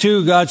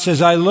 66:2, God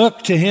says, I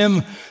look to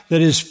him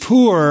that is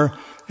poor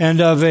and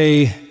of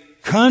a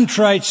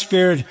contrite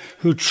spirit,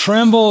 who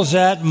trembles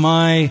at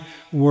my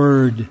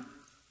word.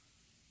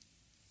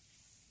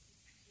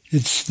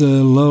 It's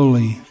the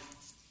lowly.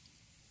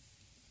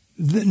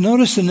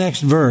 Notice the next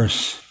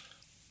verse.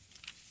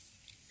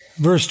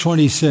 Verse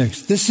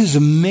 26. This is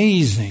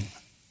amazing.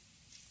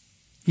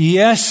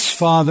 Yes,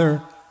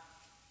 Father,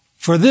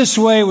 for this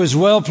way was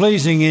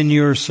well-pleasing in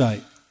your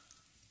sight.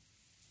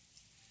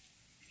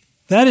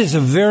 That is a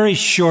very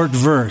short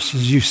verse,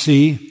 as you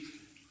see.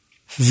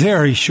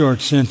 Very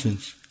short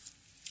sentence.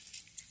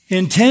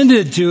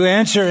 Intended to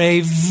answer a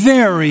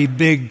very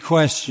big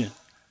question.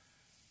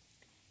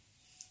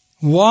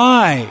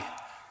 Why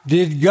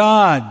did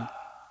God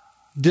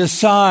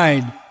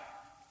decide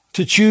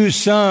to choose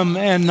some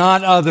and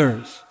not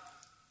others?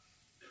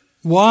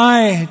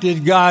 Why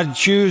did God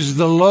choose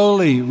the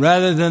lowly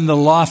rather than the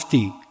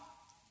lofty?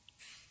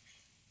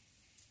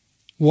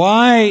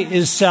 Why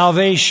is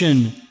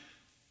salvation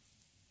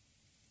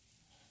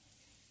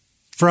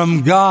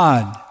from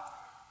God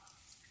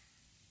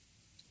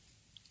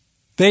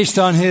based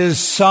on his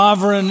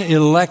sovereign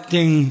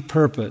electing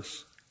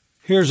purpose?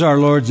 Here's our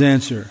Lord's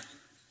answer.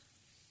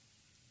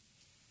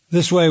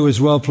 This way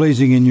was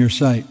well-pleasing in your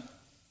sight.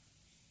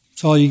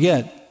 That's all you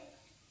get.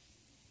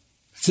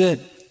 That's it.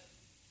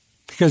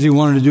 Because he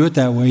wanted to do it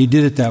that way, he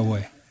did it that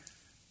way.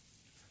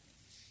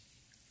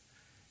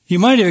 You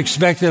might have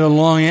expected a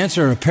long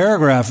answer, a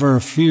paragraph, or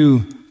a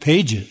few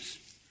pages,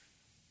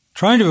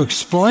 trying to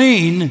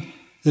explain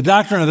the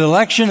doctrine of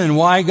election and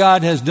why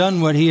God has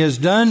done what he has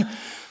done.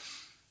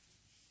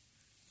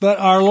 But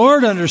our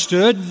Lord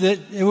understood that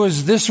it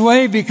was this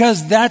way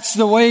because that's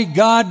the way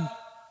God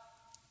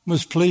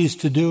was pleased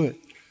to do it.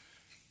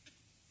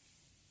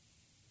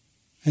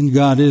 And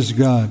God is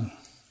God.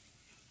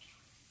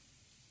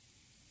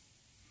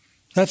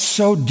 That's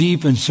so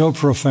deep and so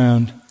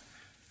profound.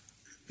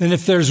 And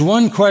if there's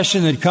one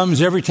question that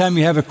comes every time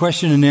you have a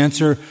question and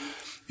answer,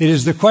 it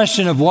is the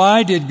question of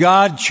why did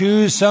God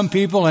choose some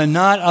people and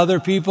not other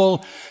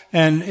people?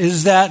 And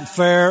is that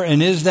fair?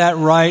 And is that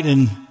right?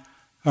 And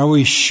are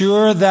we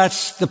sure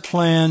that's the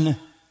plan?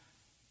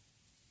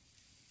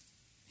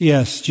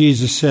 Yes,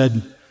 Jesus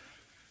said,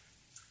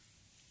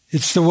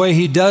 it's the way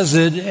he does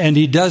it, and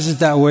he does it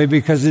that way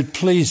because it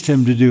pleased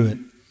him to do it.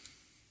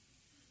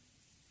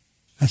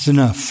 That's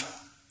enough.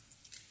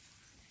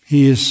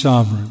 He is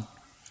sovereign.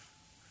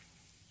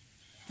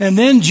 And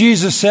then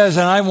Jesus says,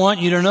 and I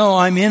want you to know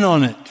I'm in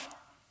on it.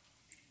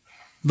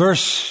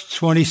 Verse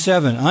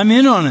 27, I'm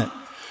in on it.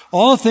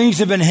 All things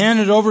have been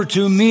handed over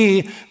to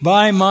me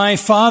by my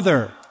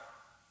Father.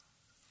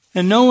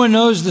 And no one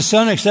knows the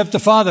Son except the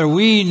Father.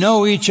 We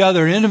know each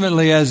other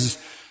intimately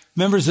as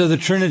members of the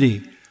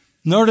Trinity.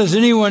 Nor does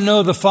anyone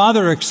know the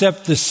Father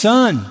except the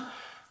Son.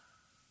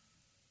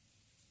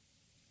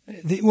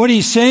 What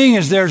he's saying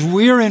is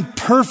we're in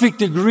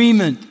perfect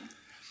agreement.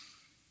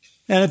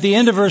 And at the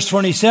end of verse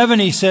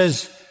 27, he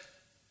says,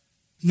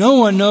 no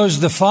one knows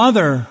the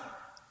Father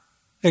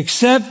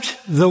except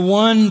the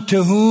one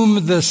to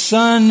whom the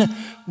Son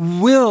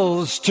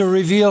wills to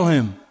reveal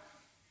him.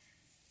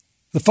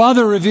 The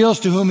Father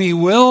reveals to whom he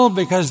will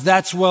because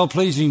that's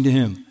well-pleasing to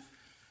him.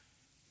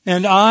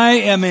 And I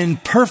am in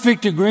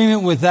perfect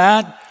agreement with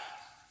that,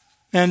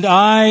 and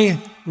I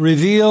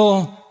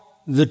reveal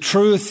the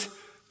truth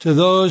to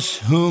those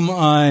whom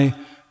I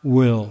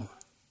will.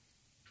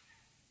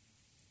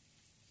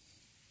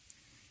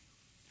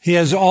 He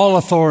has all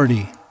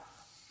authority.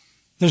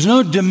 There's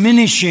no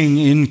diminishing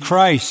in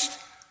Christ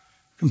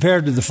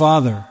compared to the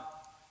Father.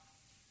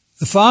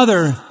 The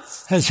Father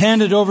has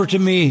handed over to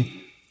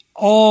me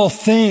all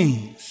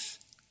things.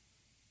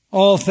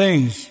 All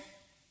things.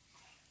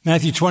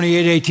 Matthew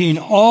 28:18.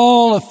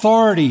 All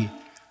authority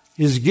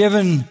is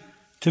given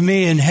to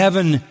me in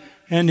heaven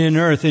and in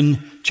earth.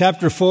 In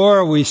chapter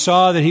 4, we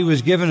saw that he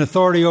was given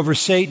authority over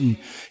Satan.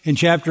 In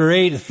chapter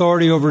 8,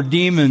 authority over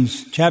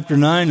demons. Chapter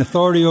 9,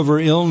 authority over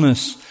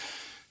illness.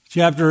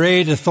 Chapter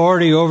 8,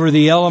 authority over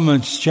the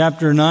elements.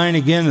 Chapter 9,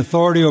 again,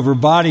 authority over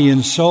body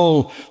and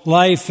soul,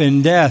 life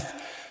and death.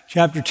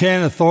 Chapter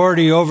 10,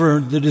 authority over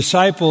the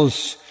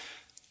disciples.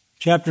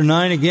 Chapter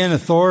 9, again,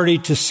 authority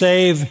to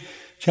save.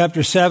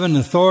 Chapter 7,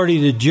 authority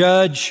to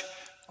judge.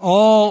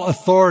 All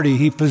authority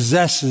he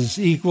possesses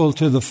equal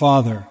to the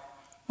Father.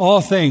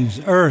 All things,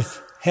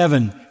 earth,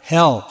 heaven,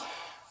 hell,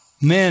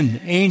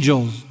 men,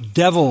 angels,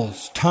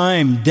 devils,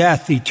 time,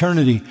 death,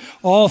 eternity,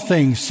 all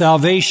things,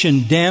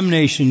 salvation,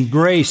 damnation,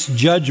 grace,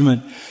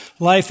 judgment,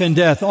 life and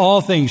death,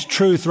 all things,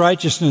 truth,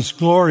 righteousness,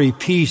 glory,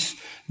 peace,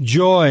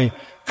 joy,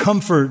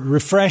 comfort,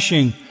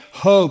 refreshing,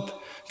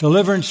 hope,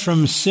 deliverance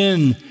from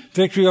sin,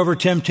 victory over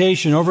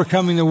temptation,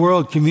 overcoming the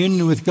world,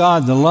 communion with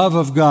God, the love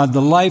of God,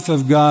 the life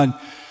of God,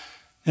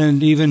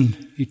 and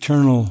even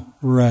eternal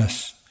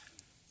rest.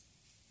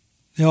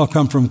 They all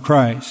come from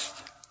Christ,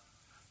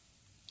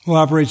 who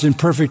operates in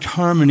perfect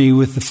harmony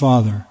with the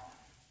Father.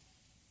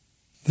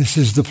 This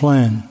is the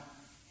plan.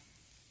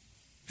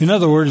 In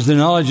other words, the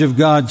knowledge of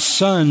God's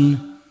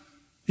Son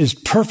is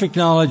perfect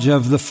knowledge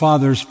of the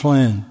Father's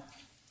plan,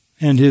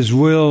 and his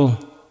will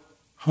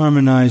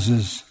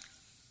harmonizes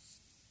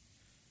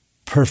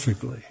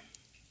perfectly.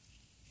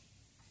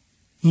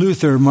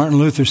 Martin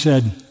Luther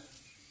said,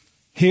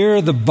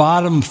 "Here the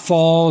bottom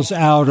falls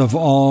out of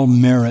all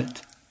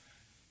merit,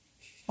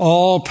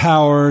 all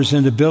powers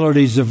and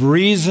abilities of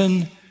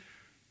reason,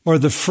 or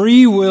the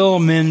free will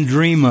men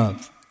dream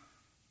of,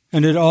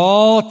 and it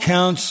all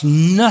counts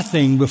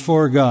nothing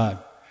before God.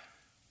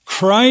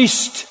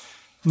 Christ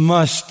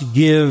must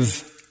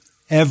give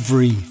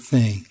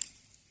everything.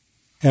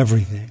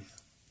 Everything.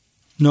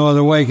 No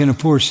other way can a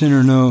poor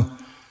sinner know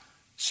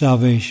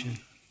salvation."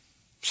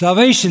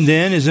 Salvation,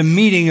 then, is a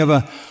meeting of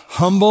a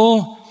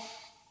humble,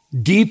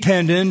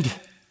 dependent,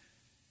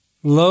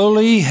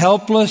 lowly,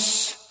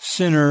 helpless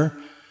sinner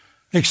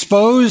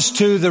exposed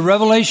to the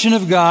revelation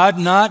of God,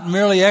 not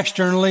merely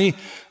externally,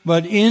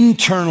 but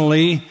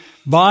internally,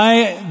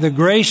 by the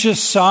gracious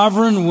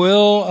sovereign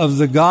will of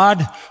the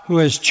God who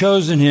has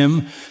chosen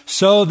him,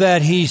 so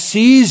that he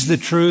sees the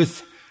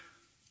truth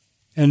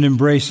and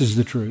embraces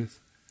the truth.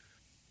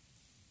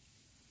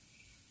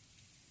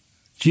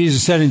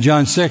 Jesus said in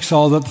John 6,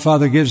 "All that the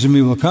Father gives to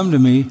me will come to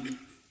me."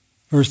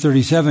 Verse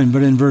 37,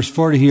 but in verse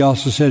 40 he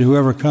also said,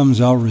 "Whoever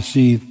comes I'll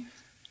receive."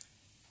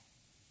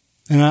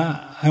 And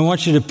I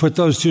want you to put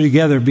those two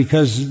together,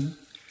 because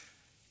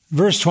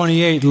Verse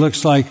 28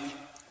 looks like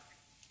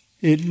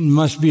it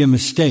must be a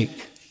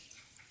mistake.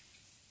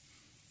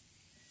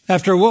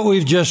 After what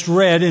we've just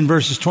read in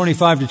verses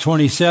 25 to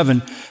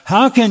 27,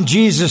 how can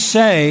Jesus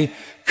say,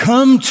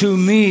 "Come to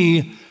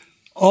me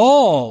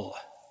all"?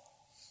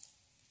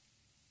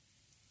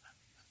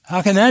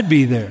 How can that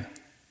be there?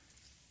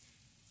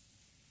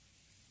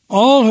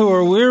 All who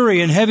are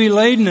weary and heavy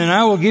laden, and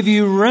I will give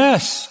you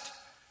rest.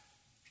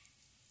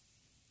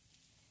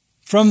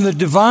 From the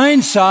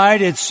divine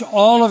side, it's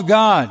all of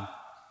God.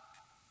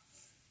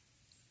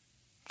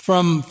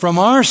 From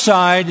our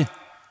side,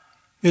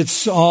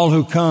 it's all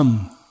who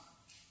come.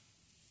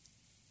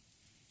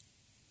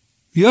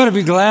 You ought to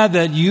be glad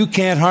that you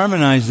can't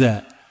harmonize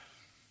that,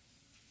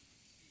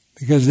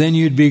 because then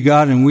you'd be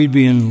God and we'd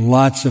be in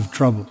lots of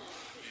trouble.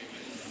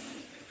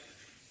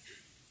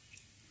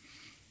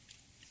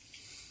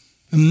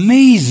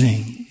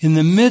 Amazing, in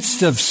the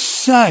midst of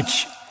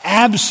such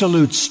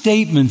absolute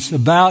statements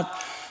about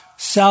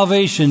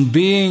salvation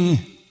being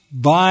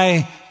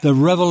by the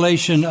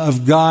revelation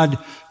of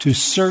God to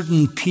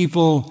certain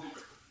people,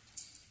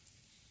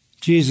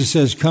 Jesus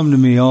says, "Come to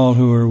me, all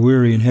who are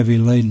weary and heavy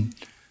laden,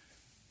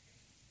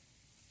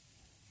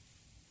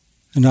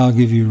 and I'll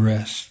give you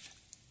rest."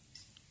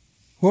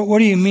 What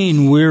do you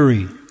mean,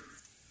 weary?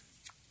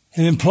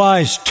 It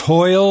implies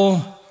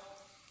toil.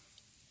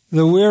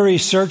 The weary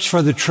search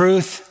for the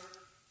truth.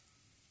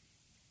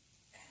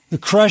 The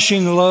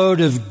crushing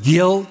load of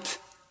guilt.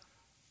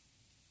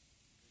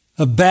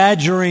 A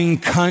badgering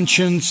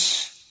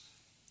conscience.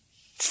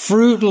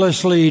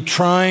 Fruitlessly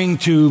trying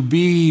to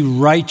be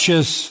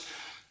righteous,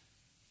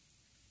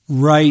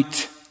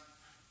 right.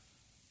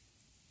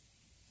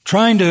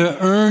 Trying to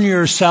earn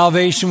your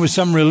salvation with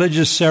some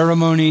religious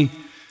ceremony.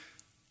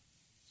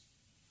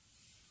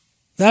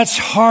 That's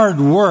hard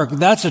work.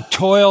 That's a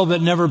toil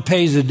that never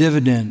pays a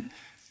dividend.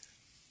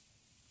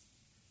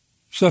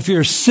 So if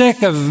you're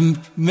sick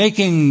of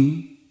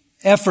making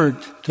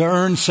effort to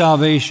earn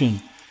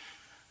salvation,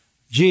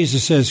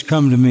 Jesus says,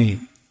 "Come to me."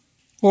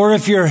 Or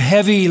if you're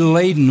heavy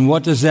laden,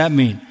 what does that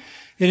mean?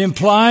 It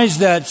implies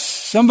that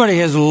somebody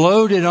has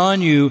loaded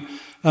on you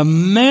a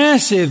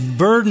massive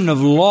burden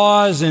of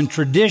laws and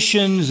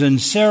traditions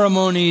and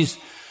ceremonies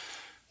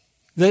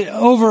that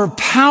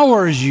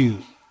overpowers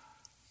you.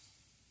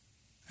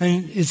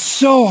 And it's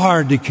so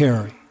hard to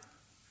carry.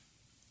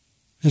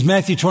 As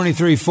Matthew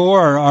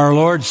 23:4, our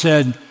Lord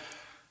said,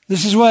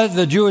 this is what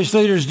the Jewish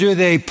leaders do.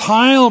 They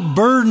pile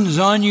burdens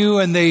on you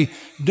and they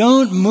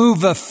don't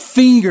move a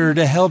finger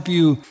to help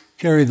you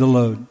carry the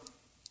load.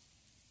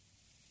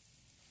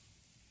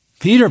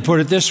 Peter put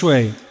it this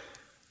way.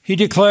 He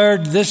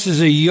declared, "This is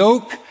a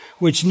yoke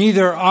which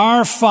neither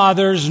our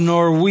fathers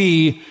nor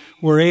we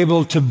were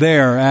able to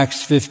bear,"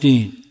 Acts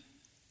 15.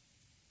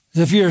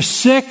 If you're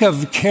sick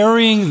of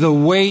carrying the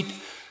weight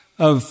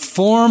of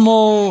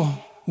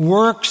formal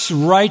works,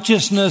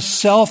 righteousness,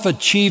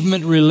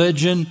 self-achievement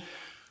religion,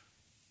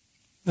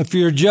 if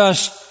you're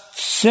just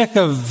sick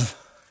of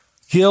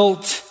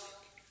guilt,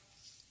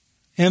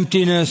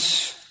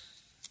 emptiness,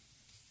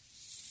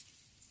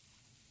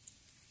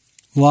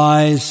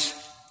 lies,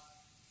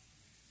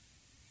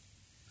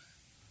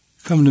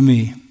 come to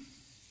me.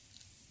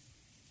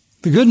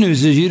 The good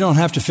news is you don't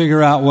have to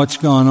figure out what's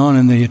gone on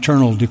in the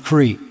eternal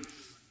decree.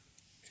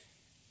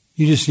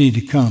 You just need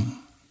to come.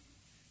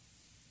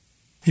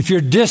 If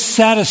you're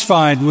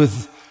dissatisfied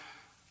with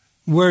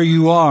where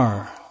you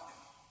are,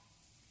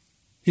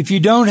 if you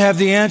don't have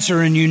the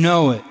answer and you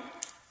know it,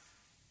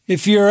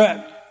 if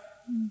you're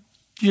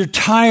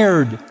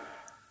tired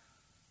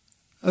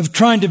of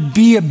trying to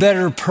be a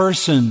better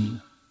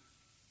person,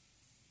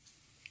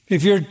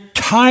 if you're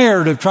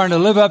tired of trying to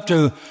live up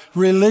to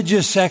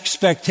religious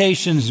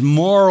expectations,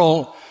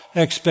 moral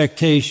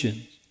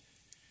expectations,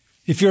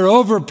 if you're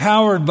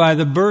overpowered by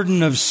the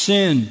burden of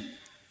sin,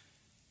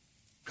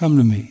 come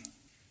to me.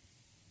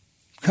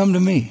 Come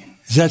to me.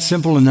 Is that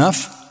simple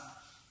enough?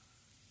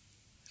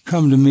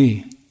 Come to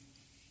me.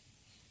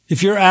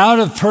 If you're out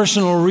of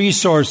personal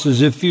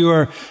resources, if you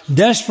are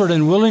desperate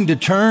and willing to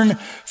turn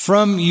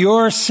from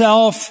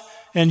yourself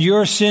and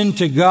your sin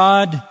to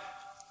God,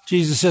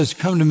 Jesus says,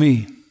 "Come to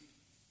me.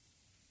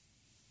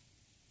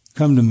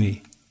 Come to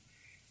me."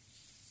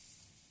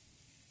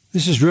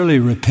 This is really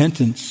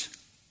repentance.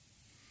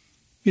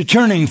 You're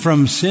turning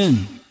from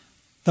sin.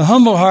 The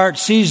humble heart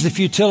sees the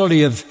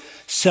futility of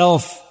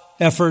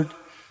self-effort,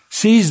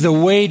 sees the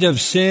weight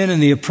of sin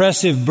and the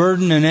oppressive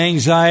burden and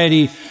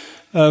anxiety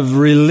of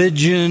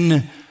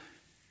religion,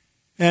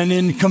 and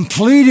in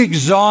complete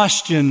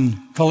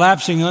exhaustion,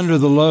 collapsing under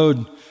the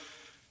load,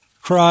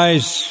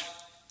 cries,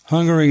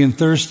 hungering and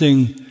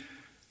thirsting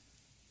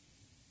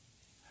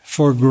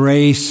for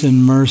grace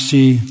and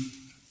mercy,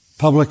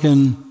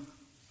 publican,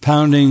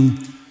 pounding,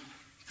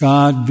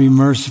 "God, be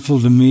merciful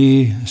to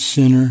me, a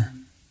sinner."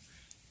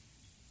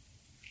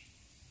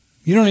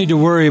 You don't need to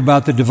worry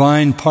about the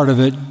divine part of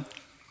it.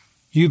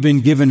 You've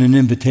been given an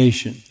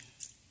invitation.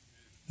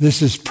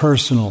 This is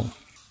personal.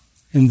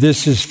 And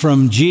this is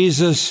from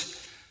Jesus.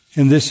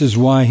 And this is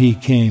why he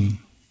came.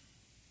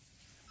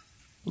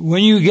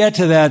 When you get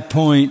to that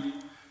point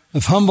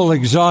of humble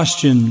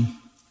exhaustion,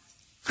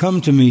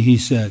 come to me, he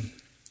said.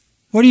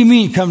 What do you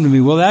mean, come to me?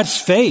 Well, that's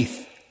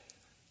faith.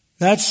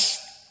 That's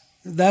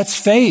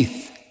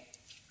faith.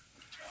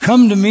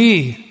 Come to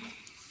me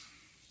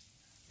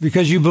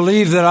because you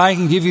believe that I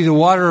can give you the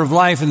water of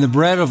life and the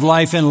bread of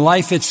life and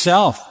life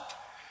itself.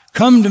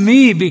 Come to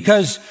me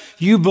because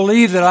you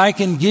believe that I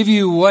can give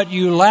you what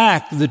you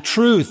lack, the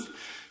truth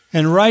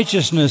and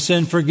righteousness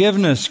and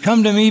forgiveness.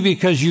 Come to me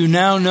because you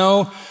now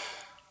know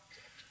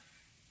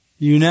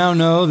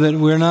that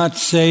we're not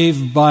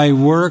saved by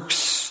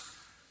works,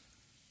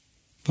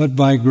 but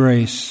by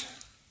grace.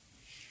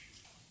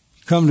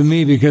 Come to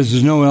me because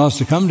there's no one else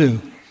to come to.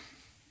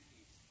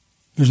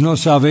 There's no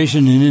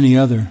salvation in any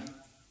other.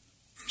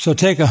 So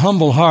take a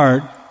humble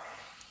heart,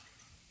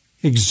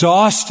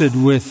 exhausted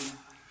with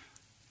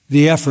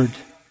the effort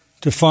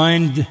to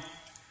find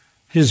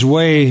his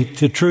way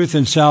to truth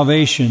and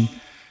salvation,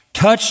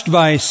 touched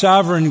by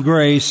sovereign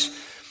grace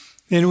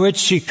in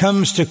which he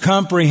comes to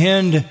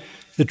comprehend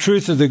the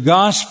truth of the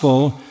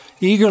gospel,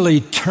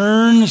 eagerly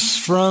turns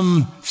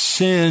from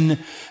sin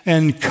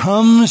and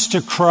comes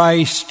to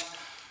Christ,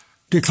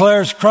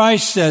 declares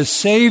Christ as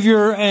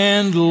Savior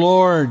and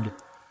Lord.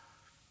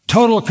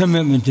 Total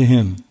commitment to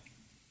him.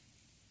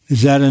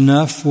 Is that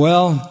enough?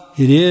 Well,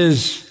 it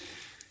is.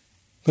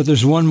 But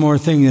there's one more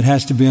thing that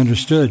has to be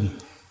understood.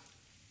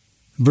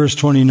 Verse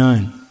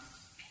 29.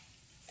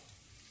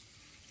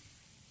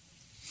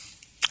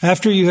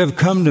 After you have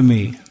come to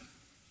me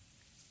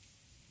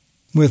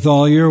with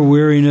all your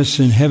weariness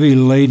and heavy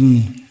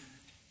laden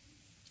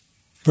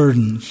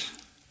burdens,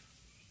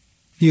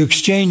 you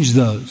exchange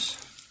those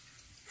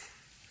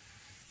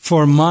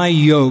for my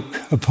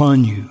yoke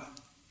upon you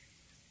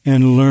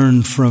and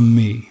learn from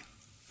me.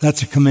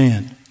 That's a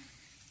command.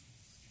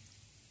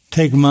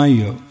 Take my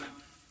yoke.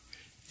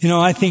 You know,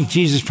 I think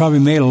Jesus probably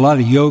made a lot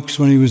of yokes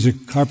when he was a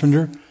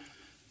carpenter.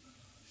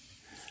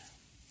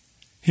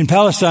 In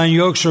Palestine,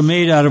 yokes were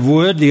made out of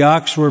wood. The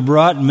ox were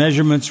brought,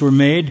 measurements were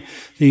made.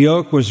 The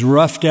yoke was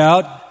roughed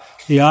out.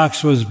 The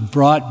ox was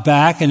brought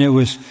back, and it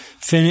was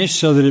finished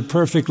so that it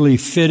perfectly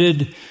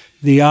fitted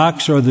the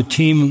ox or the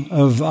team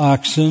of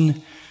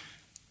oxen.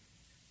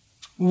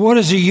 What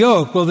is a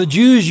yoke? Well, the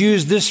Jews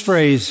used this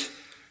phrase.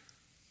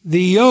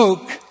 The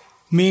yoke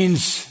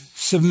means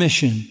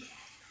submission.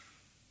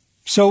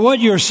 So what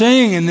you're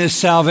saying in this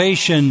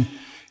salvation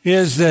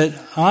is that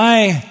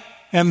I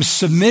am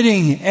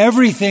submitting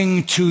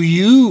everything to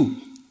you.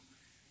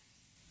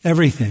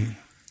 Everything.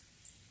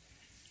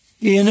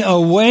 In a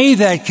way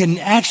that can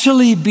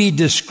actually be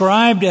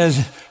described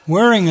as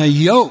wearing a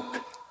yoke.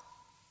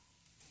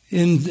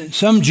 In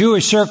some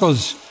Jewish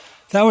circles,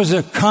 that was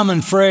a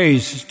common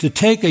phrase. To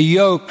take a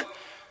yoke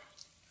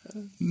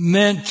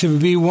meant to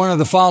be one of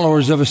the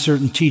followers of a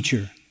certain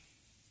teacher.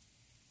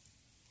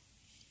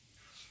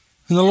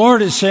 And the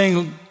Lord is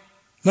saying,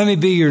 let me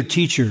be your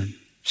teacher.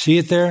 See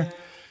it there?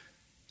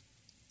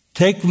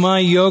 Take my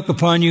yoke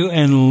upon you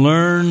and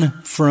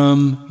learn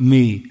from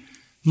me.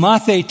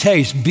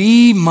 Mathetes,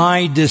 be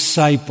my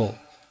disciple.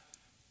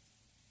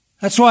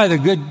 That's why the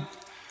good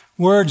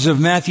words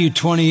of Matthew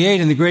 28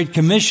 and the Great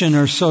Commission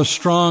are so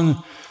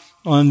strong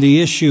on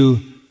the issue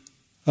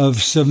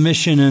of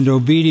submission and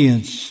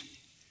obedience.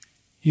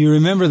 You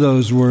remember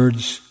those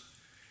words.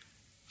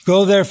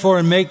 Go therefore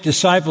and make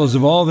disciples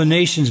of all the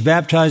nations,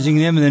 baptizing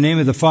them in the name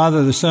of the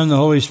Father, the Son, and the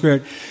Holy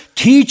Spirit,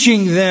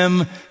 teaching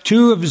them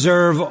to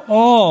observe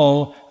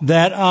all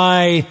that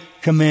I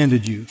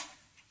commanded you.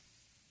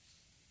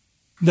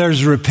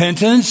 There's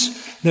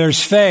repentance,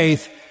 there's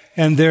faith,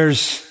 and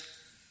there's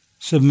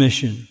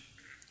submission.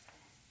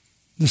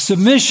 The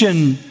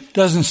submission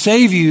doesn't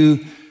save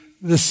you.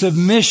 The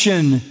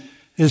submission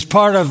is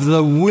part of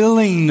the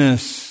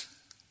willingness.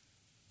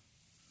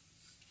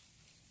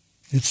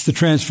 It's the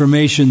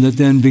transformation that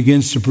then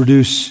begins to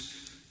produce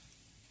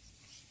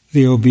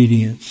the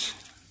obedience.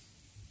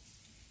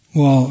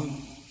 Well,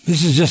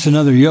 this is just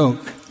another yoke.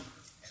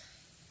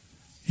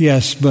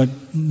 Yes, but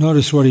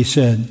notice what he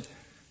said.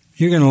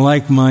 You're going to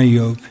like my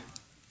yoke,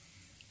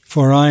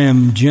 for I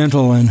am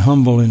gentle and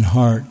humble in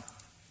heart.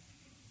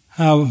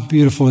 How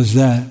beautiful is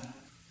that?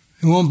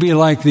 It won't be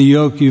like the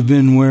yoke you've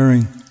been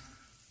wearing.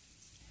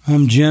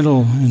 I'm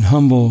gentle and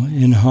humble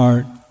in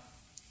heart.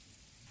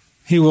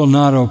 He will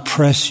not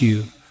oppress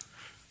you.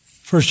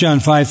 1 John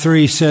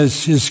 5:3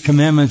 says his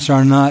commandments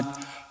are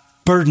not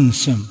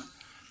burdensome.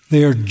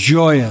 They are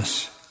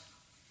joyous.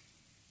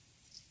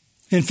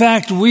 In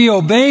fact, we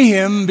obey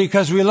him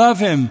because we love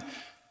him.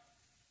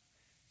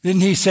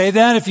 Didn't he say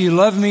that? If you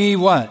love me,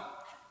 what?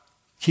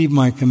 Keep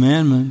my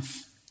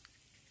commandments.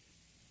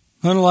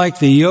 Unlike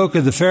the yoke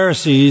of the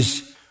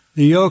Pharisees,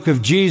 the yoke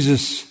of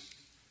Jesus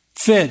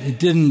fit. It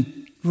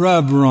didn't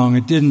rub wrong.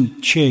 It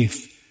didn't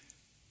chafe.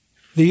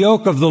 The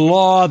yoke of the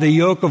law, the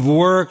yoke of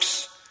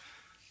works,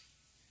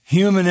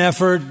 human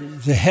effort,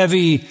 the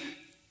heavy,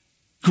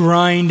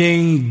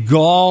 grinding,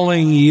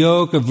 galling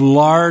yoke of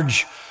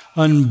large,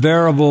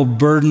 unbearable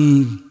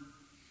burden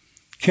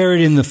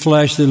carried in the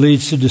flesh that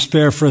leads to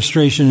despair,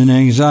 frustration, and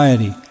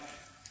anxiety.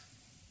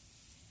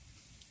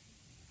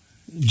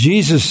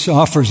 Jesus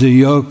offers a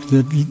yoke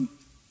that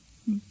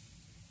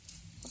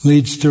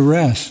leads to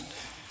rest.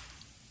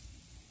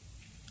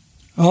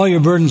 All your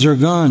burdens are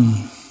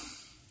gone.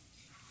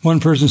 One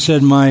person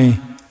said, my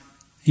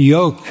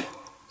yoke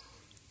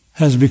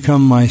has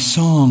become my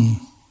song.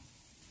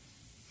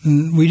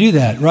 And we do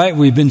that, right?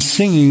 We've been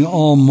singing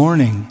all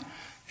morning.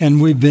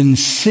 And we've been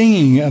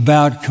singing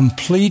about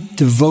complete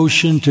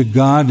devotion to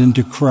God and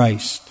to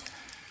Christ.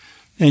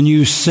 And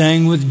you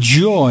sang with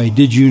joy,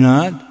 did you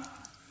not?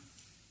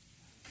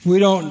 We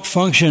don't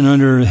function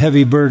under a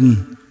heavy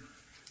burden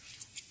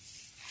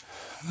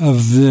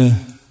of the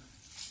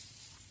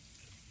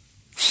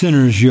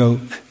sinner's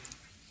yoke.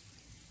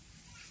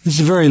 This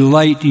is a very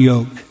light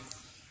yoke.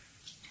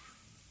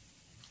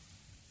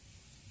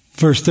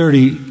 Verse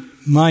 30,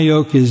 my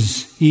yoke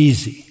is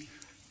easy.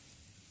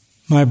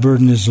 My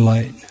burden is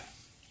light.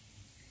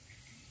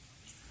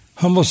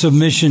 Humble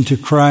submission to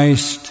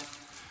Christ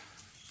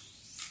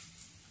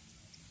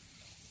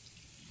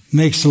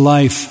makes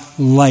life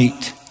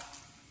light.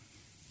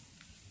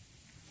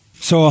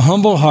 So a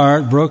humble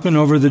heart, broken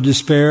over the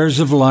despairs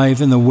of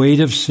life and the weight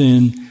of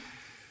sin,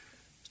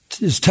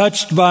 is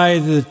touched by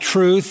the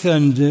truth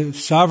and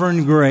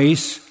sovereign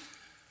grace.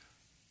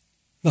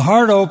 The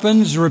heart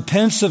opens,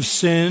 repents of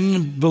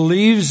sin,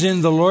 believes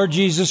in the Lord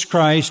Jesus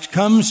Christ,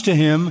 comes to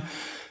Him,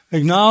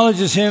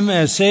 acknowledges Him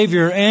as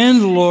Savior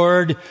and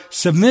Lord,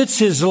 submits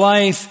his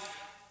life.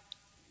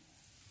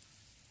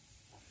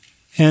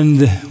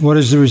 And what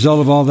is the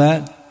result of all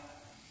that?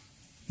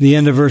 The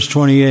end of verse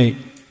 28.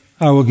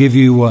 I will give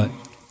you what?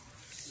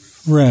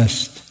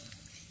 Rest.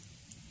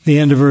 The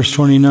end of verse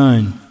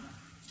 29.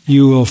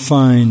 You will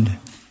find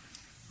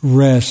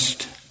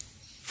rest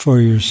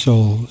for your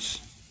souls.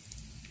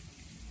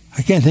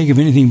 I can't think of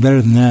anything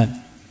better than that.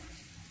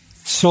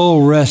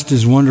 Soul rest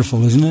is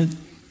wonderful, isn't it?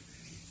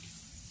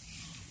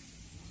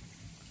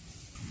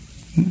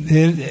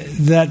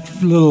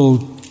 That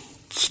little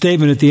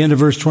statement at the end of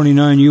verse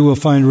 29, you will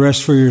find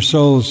rest for your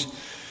souls,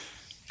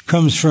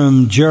 comes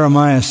from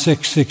Jeremiah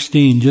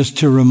 6:16, just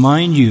to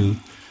remind you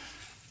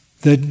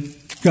that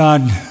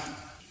God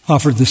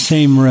offered the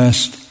same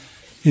rest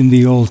in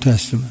the Old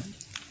Testament,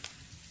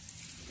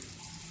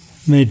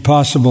 made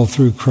possible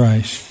through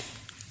Christ.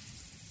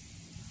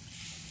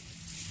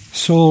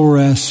 Soul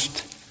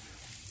rest,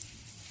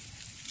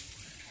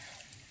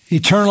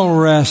 eternal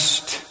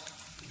rest,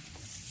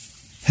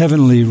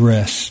 heavenly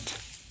rest.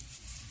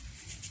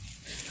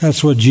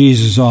 That's what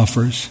Jesus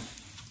offers.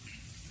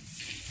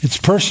 It's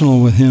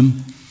personal with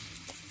Him.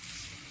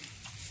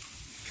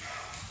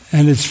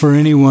 And it's for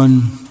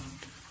anyone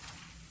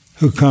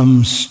who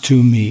comes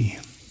to me.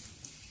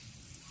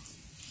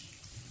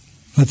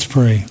 Let's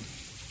pray.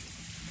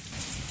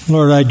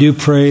 Lord, I do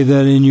pray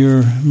that in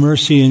your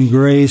mercy and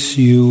grace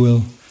you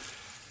will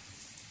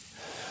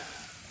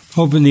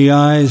open the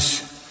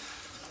eyes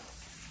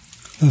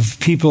of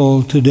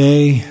people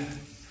today,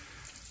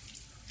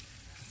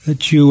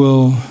 that you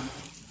will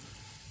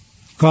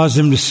cause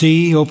them to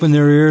see, open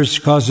their ears,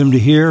 cause them to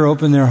hear,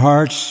 open their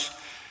hearts,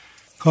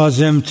 cause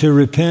them to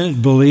repent,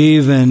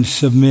 believe, and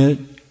submit,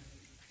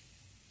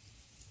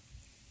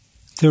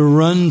 to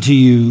run to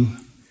you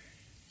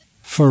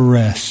for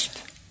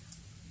rest,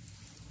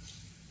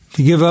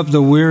 to give up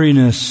the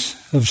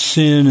weariness of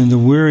sin and the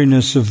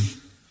weariness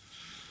of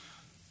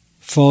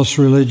false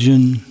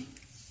religion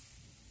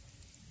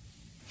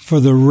for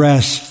the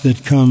rest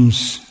that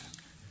comes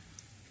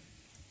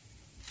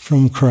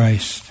from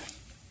Christ.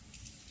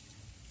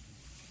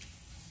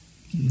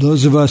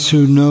 Those of us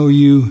who know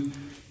you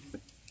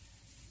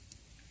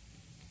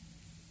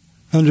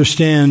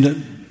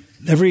understand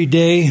every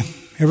day,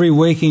 every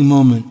waking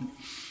moment,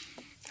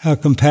 how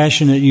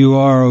compassionate you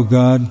are, O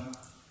God,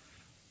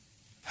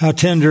 how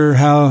tender,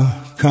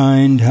 how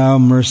kind, how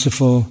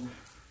merciful.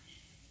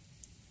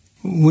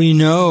 We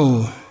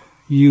know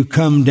you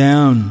come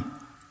down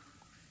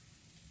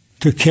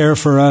to care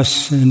for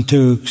us and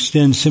to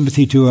extend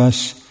sympathy to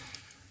us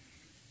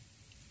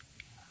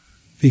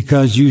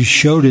because you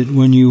showed it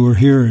when you were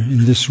here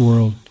in this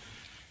world.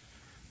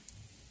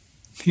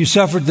 You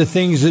suffered the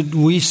things that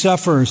we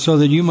suffer so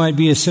that you might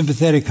be a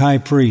sympathetic high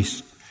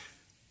priest,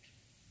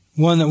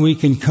 one that we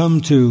can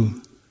come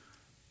to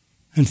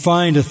and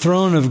find a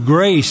throne of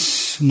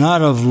grace,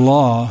 not of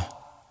law,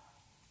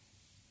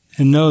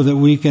 and know that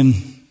we can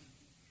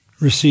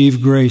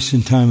receive grace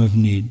in time of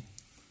need.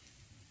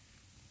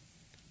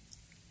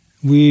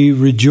 We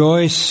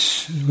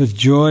rejoice with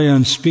joy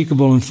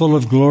unspeakable and full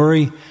of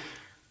glory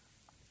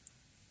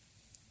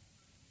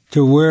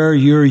to wear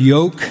your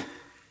yoke.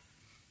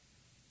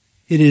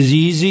 It is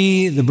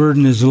easy, the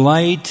burden is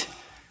light,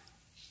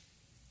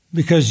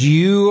 because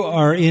you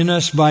are in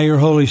us by your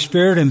Holy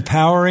Spirit,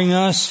 empowering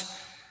us.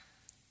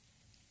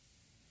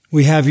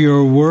 We have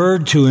your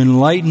word to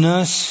enlighten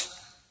us.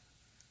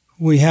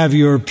 We have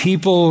your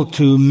people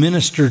to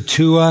minister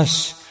to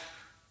us.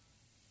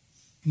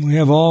 We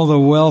have all the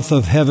wealth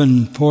of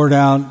heaven poured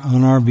out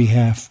on our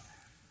behalf.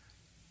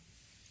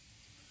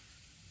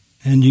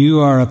 And you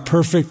are a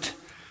perfect,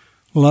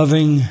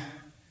 loving,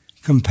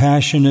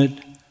 compassionate,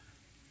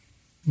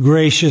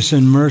 gracious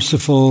and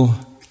merciful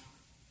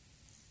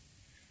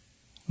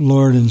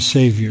Lord and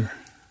Savior.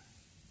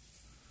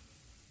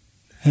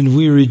 And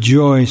we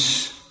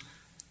rejoice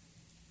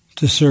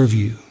to serve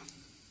you,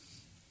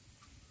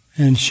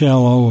 and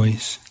shall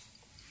always,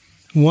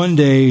 one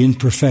day in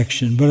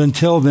perfection. But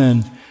until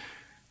then,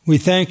 we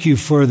thank you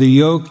for the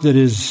yoke that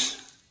is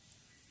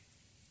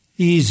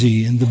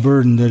easy and the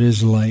burden that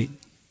is light,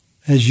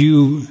 as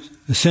you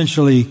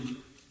essentially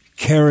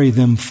carry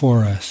them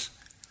for us.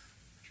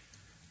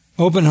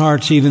 Open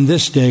hearts even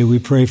this day, we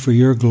pray for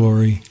your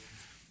glory.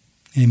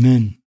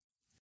 Amen.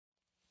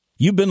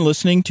 You've been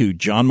listening to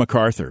John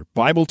MacArthur,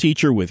 Bible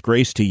teacher with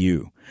Grace to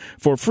You.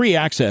 For free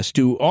access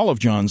to all of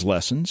John's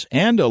lessons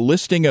and a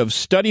listing of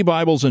study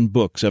Bibles and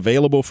books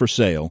available for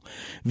sale,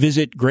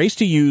 visit Grace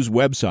to You's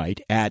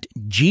website at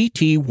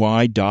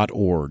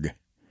gty.org.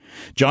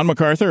 John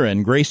MacArthur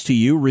and Grace to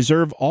You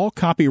reserve all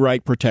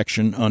copyright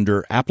protection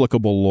under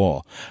applicable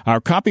law.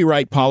 Our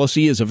copyright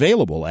policy is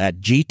available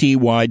at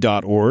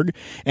gty.org,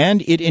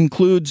 and it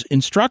includes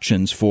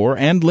instructions for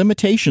and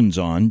limitations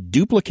on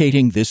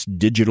duplicating this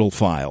digital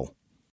file.